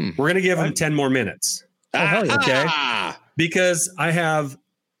 We're going to give them 10 more minutes. Okay? Because I have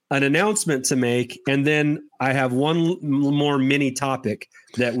an announcement to make, and then I have one more mini topic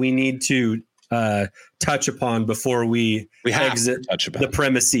that we need to touch upon before we exit the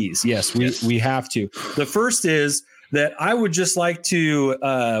premises. Yes, we have to. The first is that I would just like to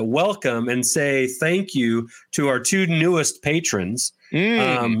welcome and say thank you to our 2 newest patrons,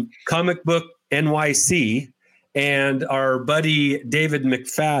 Comic Book NYC and our buddy David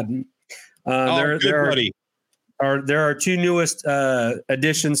McFadden. There are 2 newest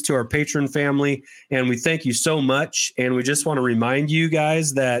additions to our patron family, and we thank you so much. And we just want to remind you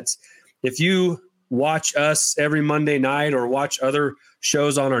guys that if you watch us every Monday night or watch other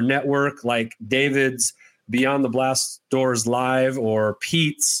shows on our network, like David's Beyond the Blast Doors Live, or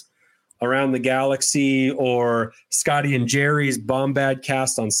Pete's Around the Galaxy, or Scotty and Jerry's Bombad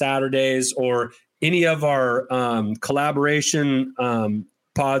Cast on Saturdays, or any of our collaboration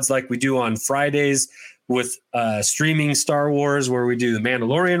pods like we do on Fridays with streaming Star Wars, where we do the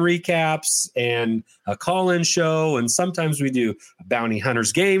Mandalorian recaps and a call-in show, and sometimes we do a Bounty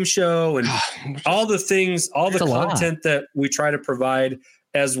Hunters game show, and all the things, all the content that we try to provide,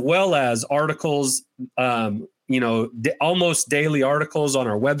 as well as articles, almost daily articles on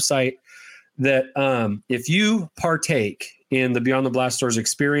our website, that if you partake in the Beyond the Blast Doors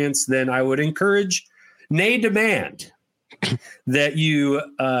experience, then I would encourage, nay, demand that you,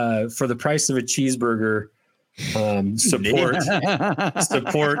 for the price of a cheeseburger, support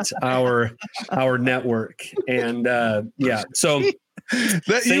our network. And so you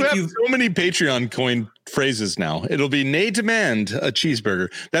have so many Patreon coin phrases now. It'll be nay, demand a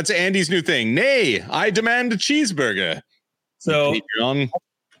cheeseburger. That's Andy's new thing. Nay, I demand a cheeseburger. So Patreon.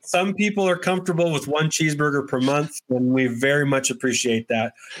 Some people are comfortable with 1 cheeseburger per month, and we very much appreciate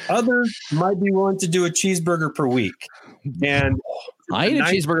that. Others might be willing to do a cheeseburger per week. And I eat a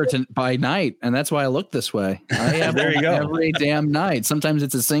cheeseburger by night, and that's why I look this way. I have there you go. Every damn night. Sometimes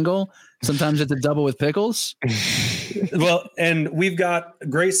it's a single, sometimes it's a double with pickles. Well, and we've got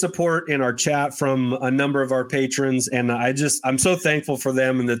great support in our chat from a number of our patrons, and I'm so thankful for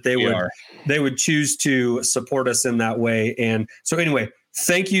them, and that they would choose to support us in that way. And so anyway,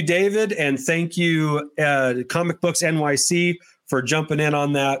 thank you, David, and thank you, Comic Books NYC, for jumping in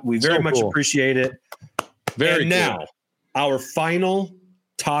on that. We very much appreciate it. Very and cool. now, our final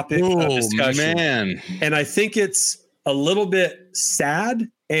topic of discussion. Man. And I think it's a little bit sad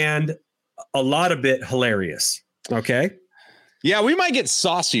and a lot of bit hilarious. Okay. Yeah, we might get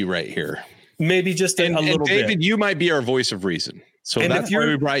saucy right here. Maybe just a little David, bit. you might be our voice of reason. So And that's why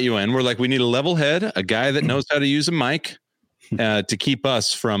we brought you in. We're like, we need a level head, a guy that knows how to use a mic to keep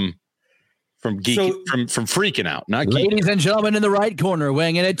us from geeking, from freaking out. Not geeking. Ladies and gentlemen, in the right corner,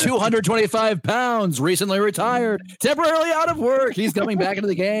 weighing in at 225 pounds, recently retired, temporarily out of work. He's coming back into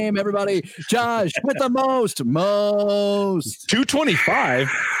the game. Everybody, Josh with the most. 225.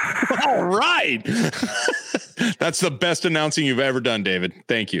 All right. That's the best announcing you've ever done, David.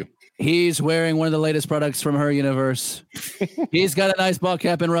 Thank you. He's wearing one of the latest products from her universe. He's got a nice ball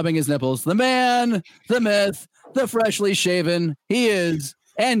cap and rubbing his nipples. The man, the myth, the freshly shaven. He is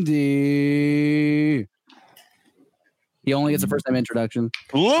Andy. He only gets a first time introduction.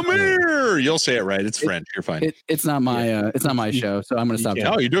 Lemire. You'll say it right. It's French. You're fine. It's not my show, so I'm going to stop.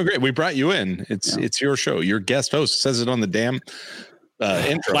 Oh, you're doing great. We brought you in. It's your show. Your guest host says it on the damn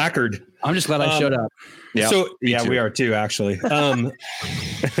intro. Placard. I'm just glad I showed up. Yeah. So we are too, actually.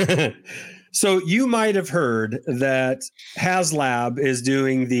 So you might have heard that HasLab is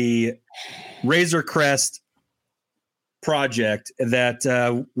doing the Razor Crest project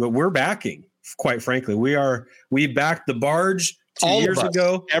that we're backing. Quite frankly, we backed the barge 2 years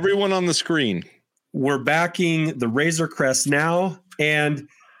ago. Everyone on the screen. We're backing the Razor Crest now, and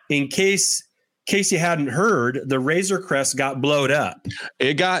in case you hadn't heard, the Razor Crest got blowed up.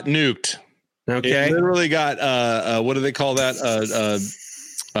 It got nuked. Okay, it literally got what do they call that?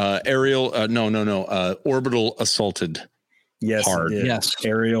 Aerial? Orbital assaulted. Yes, hard. Yes,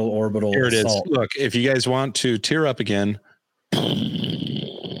 aerial orbital. Here assault. It is. Look, if you guys want to tear up again.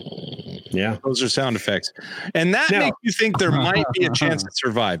 Yeah, those are sound effects, and that makes you think there might be a chance it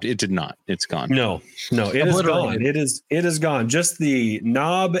survived. It did not. It's gone. No, it is gone. It is gone. Just the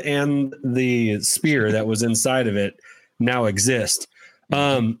knob and the spear that was inside of it now exist.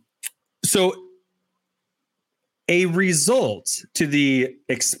 So a result to the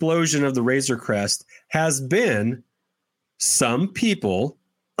explosion of the Razor Crest has been some people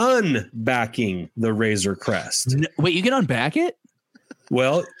unbacking the Razor Crest. Wait, you can unback it?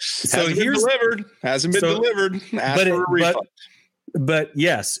 Well, so hasn't been delivered. But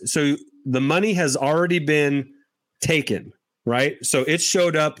yes, so the money has already been taken, right? So it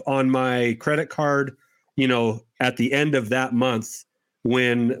showed up on my credit card, at the end of that month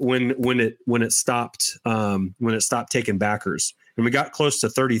when it stopped taking backers, and we got close to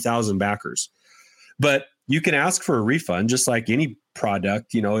 30,000 backers. But you can ask for a refund, just like any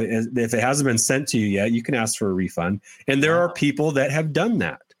product. If it hasn't been sent to you yet, you can ask for a refund, and there are people that have done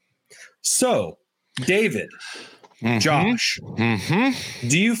that. So, David, Josh,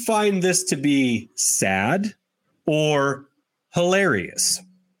 do you find this to be sad or hilarious?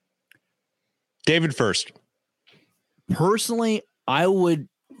 David first. Personally, I would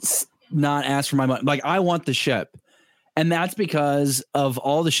not ask for my money. Like, I want the ship. And that's because of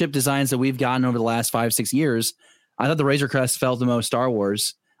all the ship designs that we've gotten over the last 5-6 years. I thought the Razor Crest felt the most Star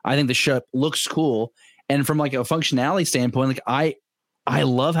Wars. I think the ship looks cool. And from like a functionality standpoint, like I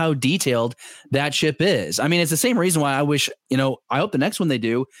love how detailed that ship is. I mean, it's the same reason why I wish, I hope the next one they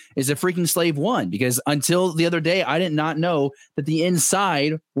do is a freaking Slave One, because until the other day, I did not know that the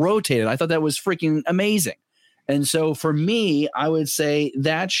inside rotated. I thought that was freaking amazing. And so for me, I would say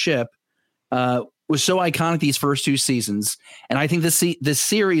that ship was so iconic these first 2 seasons. And I think this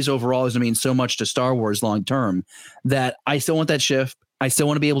series overall is going to mean so much to Star Wars long term that I still want that ship. I still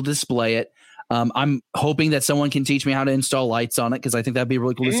want to be able to display it. I'm hoping that someone can teach me how to install lights on it, because I think that'd be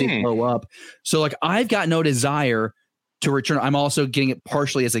really cool to see it blow up. So like, I've got no desire to return. I'm also getting it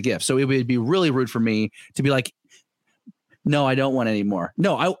partially as a gift. So it would be really rude for me to be like, no, I don't want any more.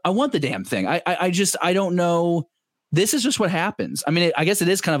 No, I want the damn thing. I don't know. This is just what happens. I mean, I guess it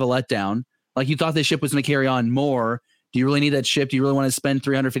is kind of a letdown. Like, you thought this ship was going to carry on more. Do you really need that ship? Do you really want to spend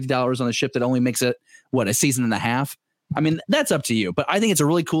 $350 on a ship that only makes it, a season and a half? I mean, that's up to you. But I think it's a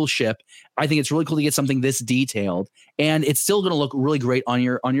really cool ship. I think it's really cool to get something this detailed, and it's still going to look really great on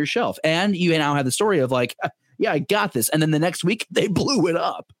your shelf. And you now have the story of like, yeah, I got this. And then the next week they blew it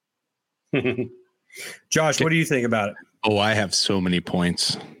up. Josh, what do you think about it? Oh, I have so many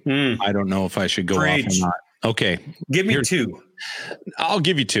points. I don't know if I should go off or not. Okay. Give me 2. I'll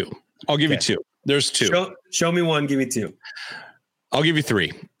give you 2. I'll give you 2. There's 2. Show me 1. Give me 2. I'll give you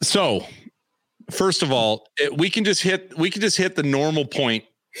 3. So, first of all, we can just hit the normal point,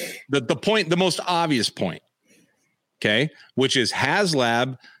 the most obvious point. Okay, which is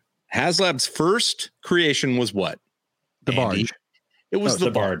HasLab. HasLab's first creation was what? The barge. It was the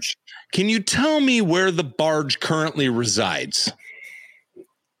barge. Can you tell me where the barge currently resides?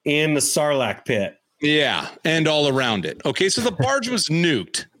 In the Sarlacc pit. Yeah, and all around it. Okay, so the barge was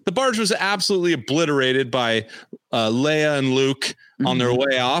nuked. The barge was absolutely obliterated by Leia and Luke on their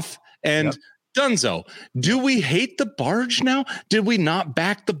way off. And Dunzo, do we hate the barge now? Did we not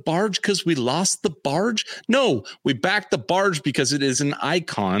back the barge because we lost the barge? No, we backed the barge because it is an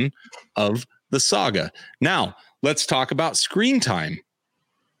icon of the saga. Now, let's talk about screen time.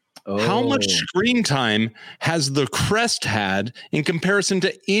 How much screen time has the Crest had in comparison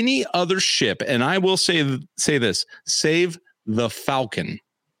to any other ship? And I will say this, save the Falcon.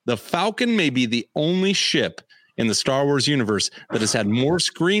 The Falcon may be the only ship in the Star Wars universe that has had more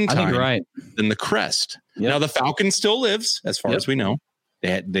screen time than the Crest. Yep. Now, the Falcon still lives, as far as we know.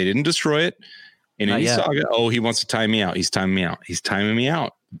 They didn't destroy it in any saga. Oh, he wants to time me out. He's timing me out. He's timing me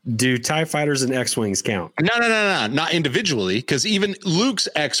out. Do TIE fighters and X-Wings count? No. Not individually, because even Luke's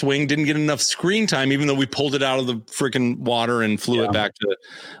X-Wing didn't get enough screen time, even though we pulled it out of the freaking water and flew it back to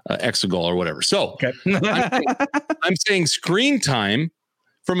Exegol or whatever. So I'm saying screen time.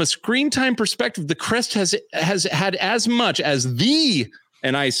 From a screen time perspective, the Crest has had as much as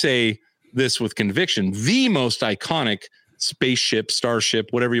and I say this with conviction, the most iconic spaceship, starship,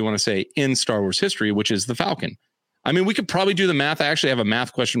 whatever you want to say, in Star Wars history, which is the Falcon. I mean, we could probably do the math. I actually have a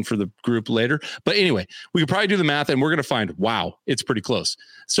math question for the group later. But anyway, we could probably do the math and we're going to find, wow, it's pretty close.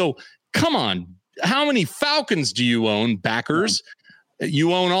 So come on. How many Falcons do you own, backers?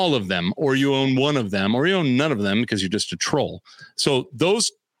 You own all of them, or you own one of them, or you own none of them because you're just a troll. So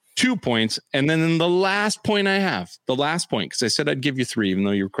those 2 points. And then the last point I have, because I said I'd give you 3, even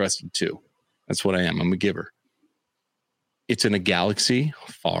though you requested 2. That's what I am. I'm a giver. It's in a galaxy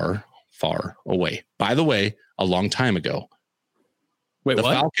far, far away. By the way, a long time ago. Wait, the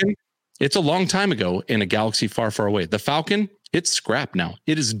what? Falcon, it's a long time ago in a galaxy far, far away. The Falcon, it's scrap now.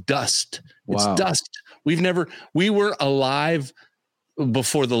 It is dust. Wow. It's dust. We were alive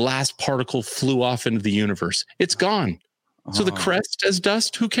before the last particle flew off into the universe. It's gone. So the Crest as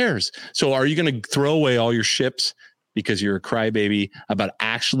dust, who cares? So are you going to throw away all your ships because you're a crybaby about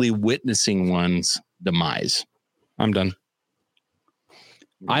actually witnessing one's demise? I'm done.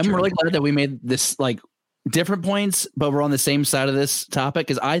 I'm really glad that we made this different points, but we're on the same side of this topic,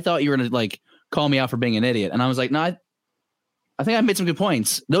 because I thought you were going to call me out for being an idiot. And I was like, no, I think I made some good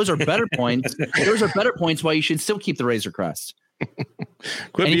points. Those are better points. Those are better points why you should still keep the Razor Crest.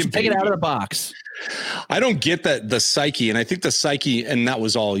 And you should take it out of the box. I don't get that the psyche, and I think the psyche, and that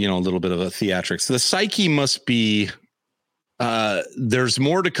was all, a little bit of a theatrics. The psyche must be there's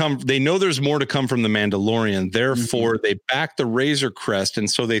more to come. They know there's more to come from the Mandalorian. Therefore, they back the Razor Crest, and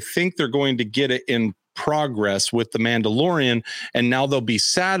so they think they're going to get it in progress with the Mandalorian, and now they'll be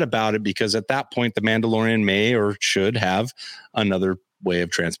sad about it because at that point the Mandalorian may or should have another way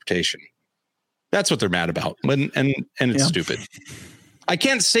of transportation. That's what they're mad about. And it's stupid. I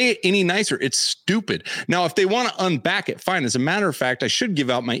can't say it any nicer. It's stupid. Now, if they want to unback it, fine. As a matter of fact, I should give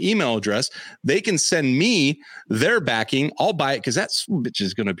out my email address. They can send me their backing. I'll buy it because that bitch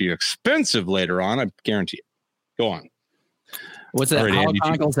is going to be expensive later on. I guarantee it. Go on. What's that?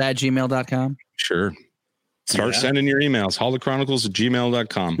 Holochronicles@gmail.com? Sure. Start sending your emails.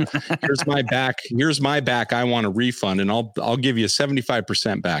 Holochronicles@gmail.com. Here's my back. I want a refund, and I'll give you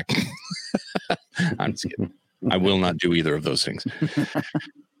 75% back. I'm just kidding. I will not do either of those things.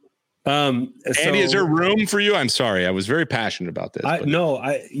 Andy, is there room for you? I'm sorry. I was very passionate about this.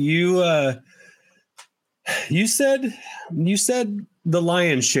 You said the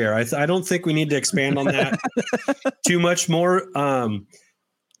lion's share. I don't think we need to expand on that too much more.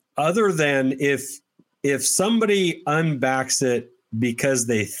 Other than if somebody unbacks it because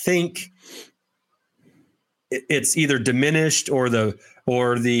they think it's either diminished or the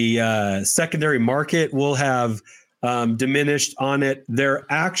secondary market will have diminished on it, they're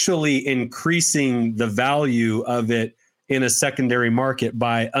actually increasing the value of it in a secondary market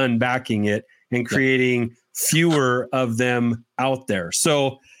by unbacking it and creating fewer of them out there.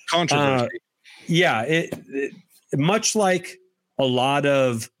 So controversy. It much like a lot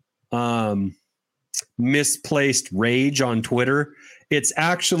of misplaced rage on Twitter, it's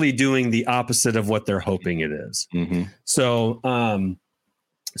actually doing the opposite of what they're hoping it is. Mm-hmm. So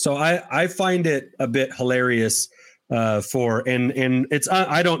I find it a bit hilarious and it's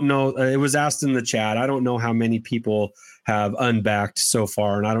I don't know. It was asked in the chat. I don't know how many people have unbacked so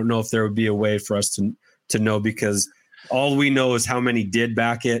far, and I don't know if there would be a way for us to know, because all we know is how many did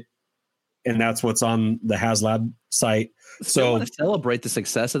back it, and that's what's on the HasLab site. So I want to celebrate the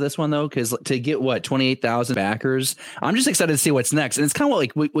success of this one though, because to get 28,000 backers, I'm just excited to see what's next. And it's kind of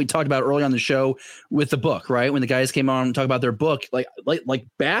like we talked about earlier on the show with the book, right? When the guys came on and talk about their book, like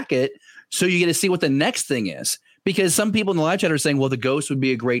back it so you get to see what the next thing is. Because some people in the live chat are saying, well, the Ghost would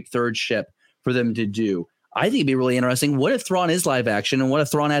be a great third ship for them to do. I think it'd be really interesting. What if Thrawn is live action and what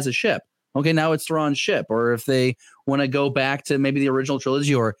if Thrawn has a ship? Okay, now it's Thrawn's ship. Or if they want to go back to maybe the original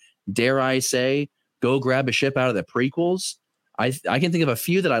trilogy, or dare I say, go grab a ship out of the prequels. I can think of a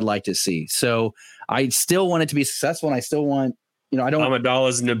few that I'd like to see. So I still want it to be successful, and I still want, I don't.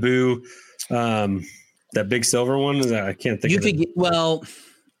 Amidala's Naboo, that big silver one. I can't think of it. Well,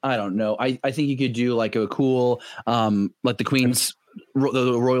 I don't know. I think you could do like a cool, like the Queen's,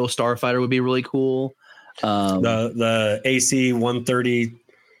 the Royal Starfighter would be really cool. The AC 130,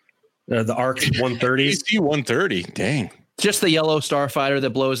 the ARC 130. AC 130. Dang. Just the yellow Starfighter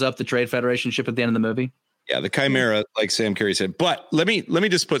that blows up the Trade Federation ship at the end of the movie. Yeah, the Chimera, like Sam Carey said. But let me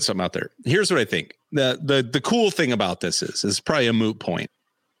just put something out there. Here's what I think. The cool thing about this is probably a moot point,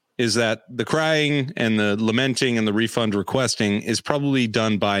 is that the crying and the lamenting and the refund requesting is probably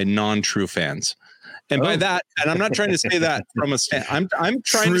done by non-true fans. And by that, and I'm not trying to say that from a stand. I'm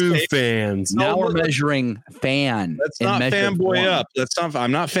trying true to say fans. Now we're measuring fan. Let's not fanboy up.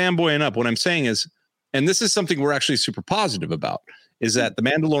 I'm not fanboying up. What I'm saying is, and this is something we're actually super positive about, is that The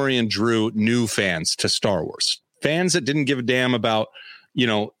Mandalorian drew new fans to Star Wars. Fans that didn't give a damn about,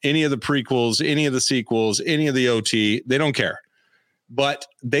 any of the prequels, any of the sequels, any of the OT. They don't care. But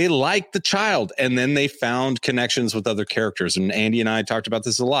they liked the child, and then they found connections with other characters. And Andy and I talked about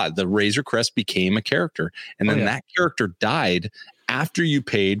this a lot. The Razor Crest became a character, and then that character died after you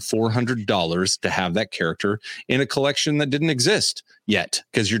paid $400 to have that character in a collection that didn't exist yet,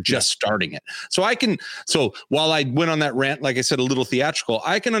 because you're just starting it. So while I went on that rant, like I said, a little theatrical,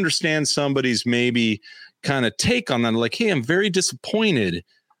 I can understand somebody's maybe kind of take on that. Like, hey, I'm very disappointed.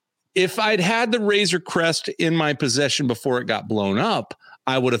 If I'd had the Razor Crest in my possession before it got blown up,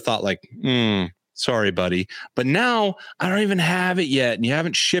 I would have thought like, sorry, buddy. But now I don't even have it yet, and you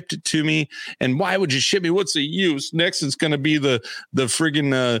haven't shipped it to me. And why would you ship me? What's the use? Next, it's going to be the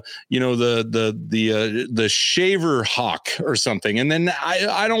friggin' the Shaver Hawk or something. And then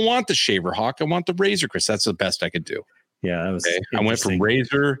I don't want the Shaver Hawk. I want the Razor Crest. That's the best I could do. Yeah, that was. Okay. I went from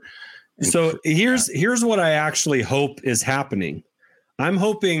Razor. So here's what I actually hope is happening. I'm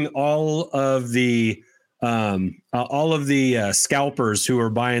hoping all of the scalpers who are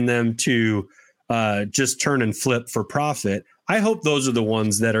buying them to just turn and flip for profit, I hope those are the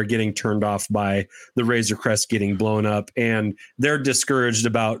ones that are getting turned off by the Razor Crest getting blown up, and they're discouraged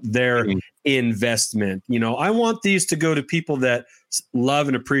about their investment. I want these to go to people that love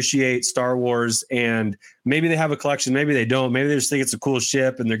and appreciate Star Wars, and maybe they have a collection, maybe they don't, maybe they just think it's a cool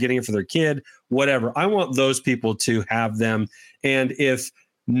ship and they're getting it for their kid, whatever. I want those people to have them. And if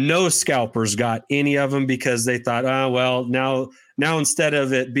no scalpers got any of them because they thought, now instead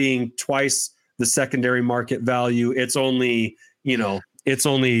of it being twice the secondary market value, it's only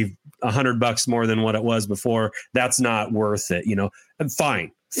 $100 more than what it was before. That's not worth it. And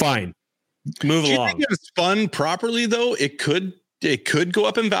fine. Move along. Do you think it was spun properly though? It could go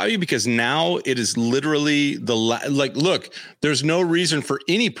up in value, because now it is literally look, there's no reason for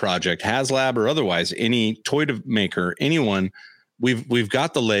any project, HasLab or otherwise, any toy maker, anyone. We've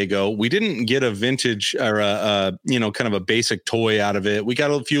got the Lego. We didn't get a vintage or kind of a basic toy out of it. We got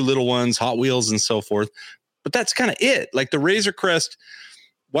a few little ones, Hot Wheels and so forth, but that's kind of it. Like the Razor Crest,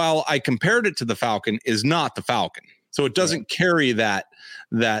 while I compared it to the Falcon, is not the Falcon. So it doesn't carry that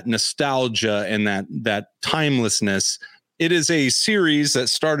nostalgia and that timelessness. It is a series that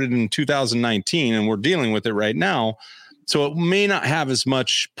started in 2019, and we're dealing with it right now. So it may not have as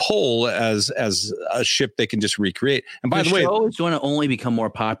much pull as a ship they can just recreate. And by the way, it's going to only become more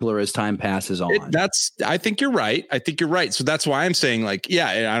popular as time passes on. I think you're right. So that's why I'm saying, like,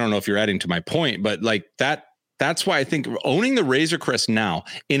 yeah, I don't know if you're adding to my point, but like that's why I think owning the Razor Crest now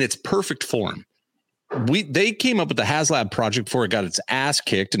in its perfect form. They came up with the HasLab project before it got its ass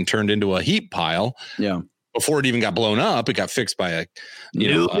kicked and turned into a heap pile. Yeah. Before it even got blown up, it got fixed by a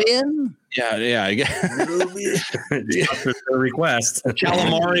Nubian. I guess. Request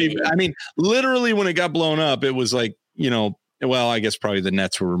calamari. I mean, literally, when it got blown up, it was like, I guess probably the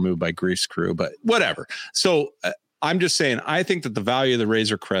nets were removed by Grease Crew, but whatever. So I'm just saying, I think that the value of the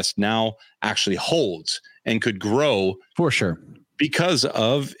Razor Crest now actually holds and could grow for sure, because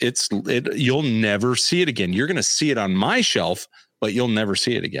of you'll never see it again. You're going to see it on my shelf, but you'll never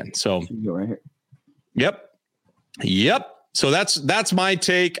see it again. So right here. Yep. So that's my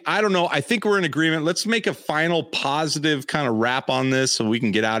take. I don't know. I think we're in agreement. Let's make a final positive kind of wrap on this so we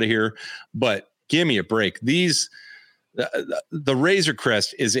can get out of here. But give me a break. The Razor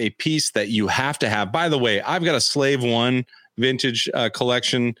Crest is a piece that you have to have. By the way, I've got a Slave One vintage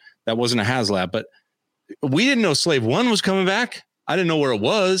collection that wasn't a HasLab, but we didn't know Slave One was coming back. I didn't know where it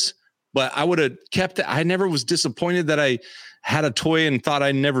was, but I would have kept it. I never was disappointed that I had a toy and thought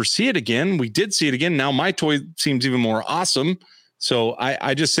I'd never see it again. We did see it again. Now my toy seems even more awesome. So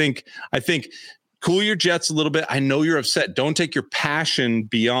I think cool your jets a little bit. I know you're upset. Don't take your passion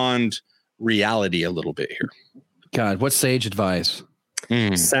beyond reality a little bit here. God, what sage advice.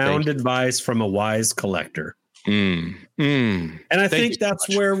 Sound advice from a wise collector. And I think that's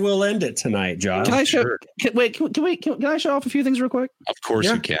where we'll end it tonight, Josh. Can I show? Can I show off a few things real quick? Of course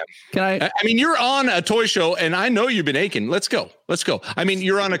you can. Can I? I mean, you're on a toy show, and I know you've been aching. Let's go. I mean,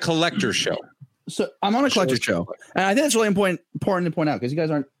 you're on a collector show. So I'm on a collector show, and I think that's really important to point out because you guys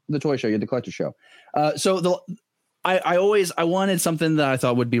aren't the toy show; you're the collector show. I wanted something that I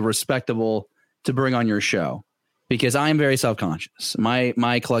thought would be respectable to bring on your show because I am very self-conscious.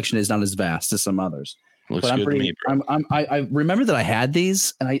 My collection is not as vast as some others. Looks but good to me, bro. I remember that I had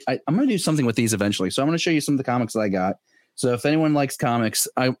these, and I'm going to do something with these eventually. So I'm going to show you some of the comics that I got. So if anyone likes comics,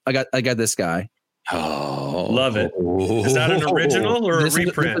 I got this guy. Oh, love it! Is that an original or a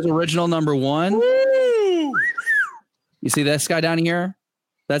reprint? This is original number 1. Woo! You see this guy down here?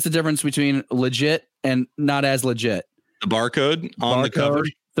 That's the difference between legit and not as legit. The barcode on the cover.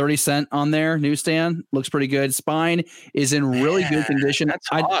 30 cent on there. Newsstand looks pretty good. Spine is in really good condition. That's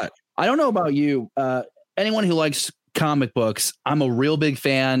hot. I don't know about you. Anyone who likes comic books, I'm a real big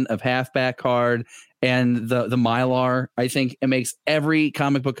fan of halfback card and the Mylar. I think it makes every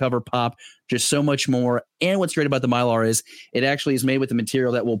comic book cover pop just so much more. And what's great about the Mylar is it actually is made with the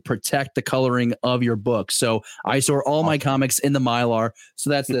material that will protect the coloring of your book. So I store all my comics in the Mylar. So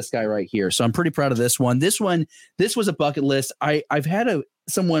that's this guy right here. So I'm pretty proud of this one. This was a bucket list. I've had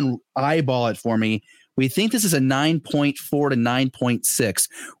someone eyeball it for me. We think this is a 9.4 to 9.6,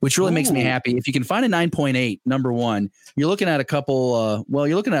 which really makes me happy. If you can find a 9.8, number one, you're looking at a couple,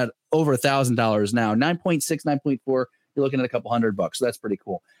 you're looking at over $1,000 now. 9.6, 9.4, you're looking at a couple $100. So that's pretty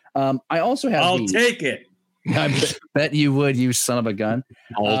cool. I also have. I'll take it. I bet you would, you son of a gun.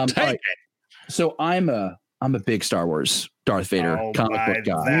 I'll take it. So I'm a big Star Wars Darth Vader comic book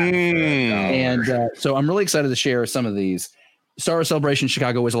guy. And so I'm really excited to share some of these. Star Wars Celebration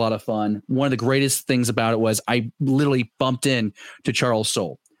Chicago was a lot of fun. One of the greatest things about it was I literally bumped in to Charles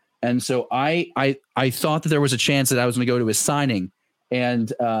Soule. And so I thought that there was a chance that I was going to go to his signing.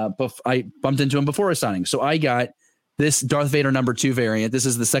 And I bumped into him before his signing. So I got this Darth Vader number 2 variant. This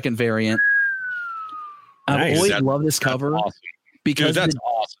is the second variant. I've always loved this cover because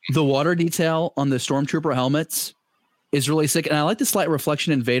the water detail on the Stormtrooper helmets is really sick. And I like the slight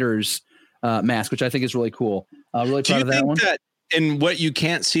reflection in Vader's mask, which I think is really cool. Really proud of that one. And what you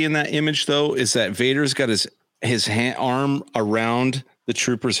can't see in that image, though, is that Vader's got his arm around the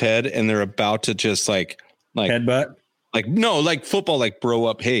trooper's head, and they're about to just like headbutt, like football, like bro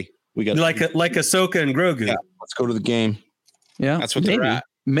up. Hey, we got like Ahsoka and Grogu. Yeah, let's go to the game. Yeah, that's what they're at.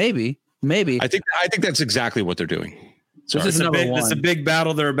 Maybe. I think that's exactly what they're doing. This is it's a big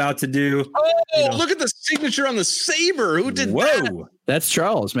battle they're about to do. Oh, look at the signature on the saber. Who did that? That's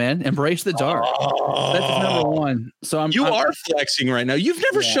Charles, man. Embrace the dark. That's number 1. So I'm flexing right now. You've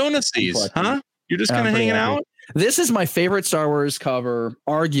never shown us these, huh? You're just kind of hanging out. This is my favorite Star Wars cover,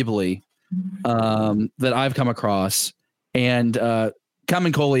 arguably, that I've come across. And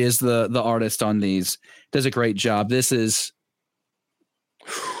Kamen Coley is the artist on these. Does a great job. This is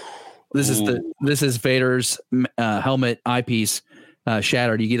Vader's helmet eyepiece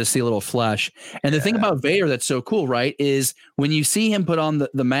shattered. You get to see a little flesh. And the thing about Vader that's so cool, right, is when you see him put on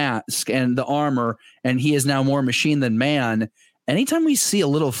the mask and the armor, and he is now more machine than man. Anytime we see a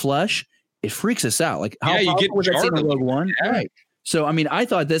little flesh, it freaks us out. Like how you get was that scene in Rogue One? Yeah. Right. So I mean, I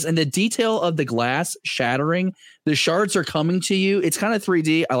thought this, and the detail of the glass shattering, the shards are coming to you. It's kind of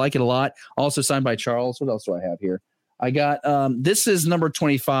 3D. I like it a lot. Also signed by Charles. What else do I have here? I got this is number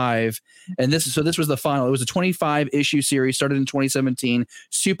 25, and this was the final. It was a 25 issue series, started in 2017.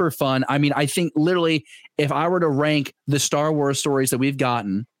 Super fun. I mean, I think literally, if I were to rank the Star Wars stories that we've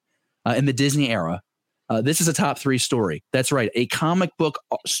gotten in the Disney era, this is a top 3 story. That's right, a comic book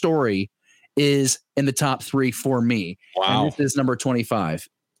story is in the top 3 for me. Wow, and this is number 25.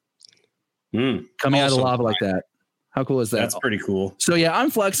 Coming out of the lava like that. How cool is that? That's pretty cool. So yeah,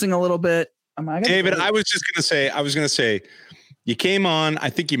 I'm flexing a little bit. David, I was going to say, you came on, I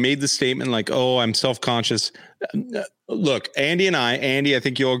think you made the statement like, oh, I'm self-conscious. Look, Andy, I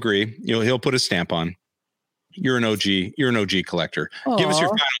think you'll agree. He'll put a stamp on. You're an OG. You're an OG collector. Aww. Give us your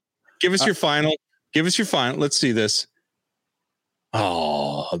final. Give us your final. Give us your final. Let's see this.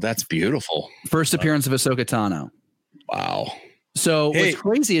 Oh, that's beautiful. First appearance of Ahsoka Tano. Wow. So what's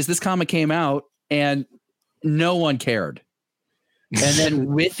crazy is this comic came out and no one cared. And then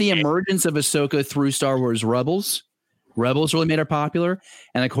with the emergence of Ahsoka through Star Wars Rebels really made her popular.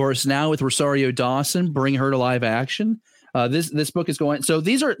 And of course, now with Rosario Dawson, bring her to live action. This book is going. So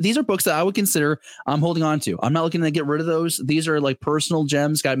these are books that I would consider I'm holding on to. I'm not looking to get rid of those. These are like personal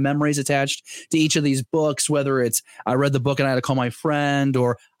gems, got memories attached to each of these books, whether it's I read the book and I had to call my friend,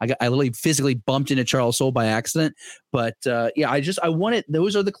 or I literally physically bumped into Charles Soule by accident. But I wanted,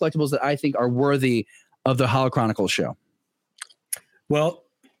 those are the collectibles that I think are worthy of the Holo Chronicles show. Well,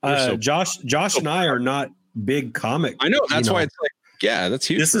 Josh and I are not big comic. I know. That's why it's like, yeah, that's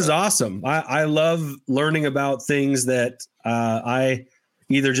huge. This is awesome. I love learning about things that I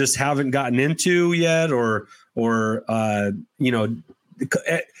either just haven't gotten into yet, or the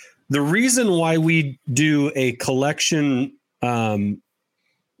reason why we do a collection, a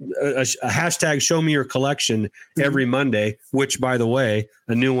hashtag show me your collection every Monday, which by the way,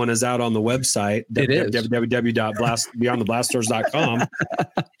 a new one is out on the website, www.beyondtheblastdoors.com.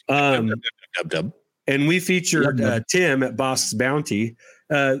 And we featured Tim at Boss's Bounty.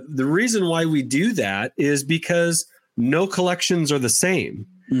 The reason why we do that is because no collections are the same,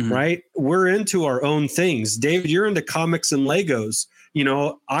 right? We're into our own things. David, you're into comics and Legos. You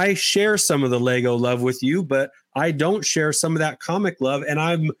know, I share some of the Lego love with you, but I don't share some of that comic love. And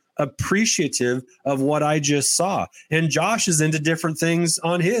I'm appreciative of what I just saw. And Josh is into different things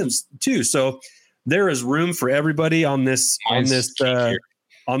on his too. So there is room for everybody on this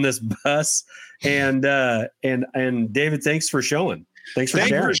bus. And David, thanks for showing. Thanks for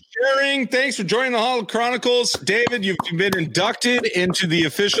sharing. Thanks for joining the Holo Chronicles. David, you've been inducted into the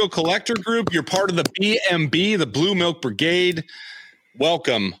official collector group. You're part of the BMB, the Blue Milk Brigade.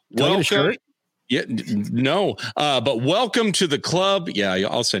 Welcome. Welcome. Yeah, no, but welcome to the club. Yeah,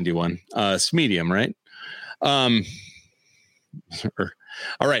 I'll send you one. It's medium, right? All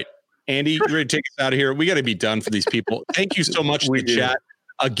right, Andy, you ready to take us out of here? We got to be done for these people. Thank you so much for the chat.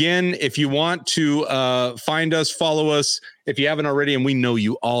 Again, if you want to find us, follow us if you haven't already, and we know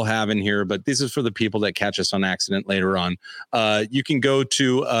you all have in here, but this is for the people that catch us on accident later on. You can go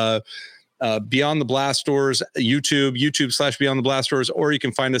to Beyond the Blast Doors, YouTube/Beyond the Blast Doors, or you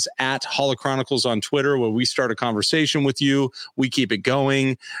can find us at Holo Chronicles on Twitter, where we start a conversation with you. We keep it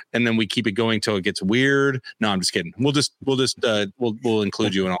going, and then we keep it going till it gets weird. No, I'm just kidding. We'll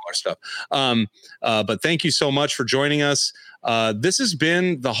include you in all our stuff. But thank you so much for joining us. This has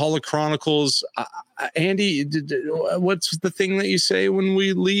been the Holo Chronicles. Andy, what's the thing that you say when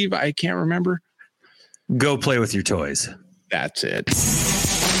we leave? I can't remember. Go play with your toys. That's it.